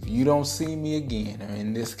 if you don't see me again, or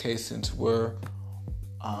in this case, since we're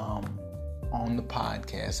on the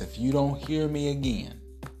podcast, if you don't hear me again,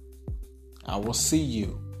 I will see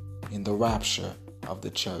you in the rapture of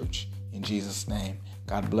the church, in Jesus' name.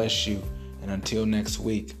 God bless you. And until next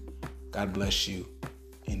week, God bless you,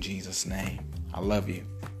 in Jesus' name. I love you.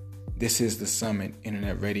 This is the Summit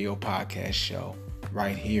Internet Radio Podcast Show,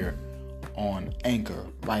 right here on Anchor,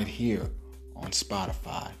 right here on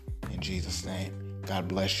Spotify. In Jesus' name, God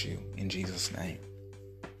bless you. In Jesus' name.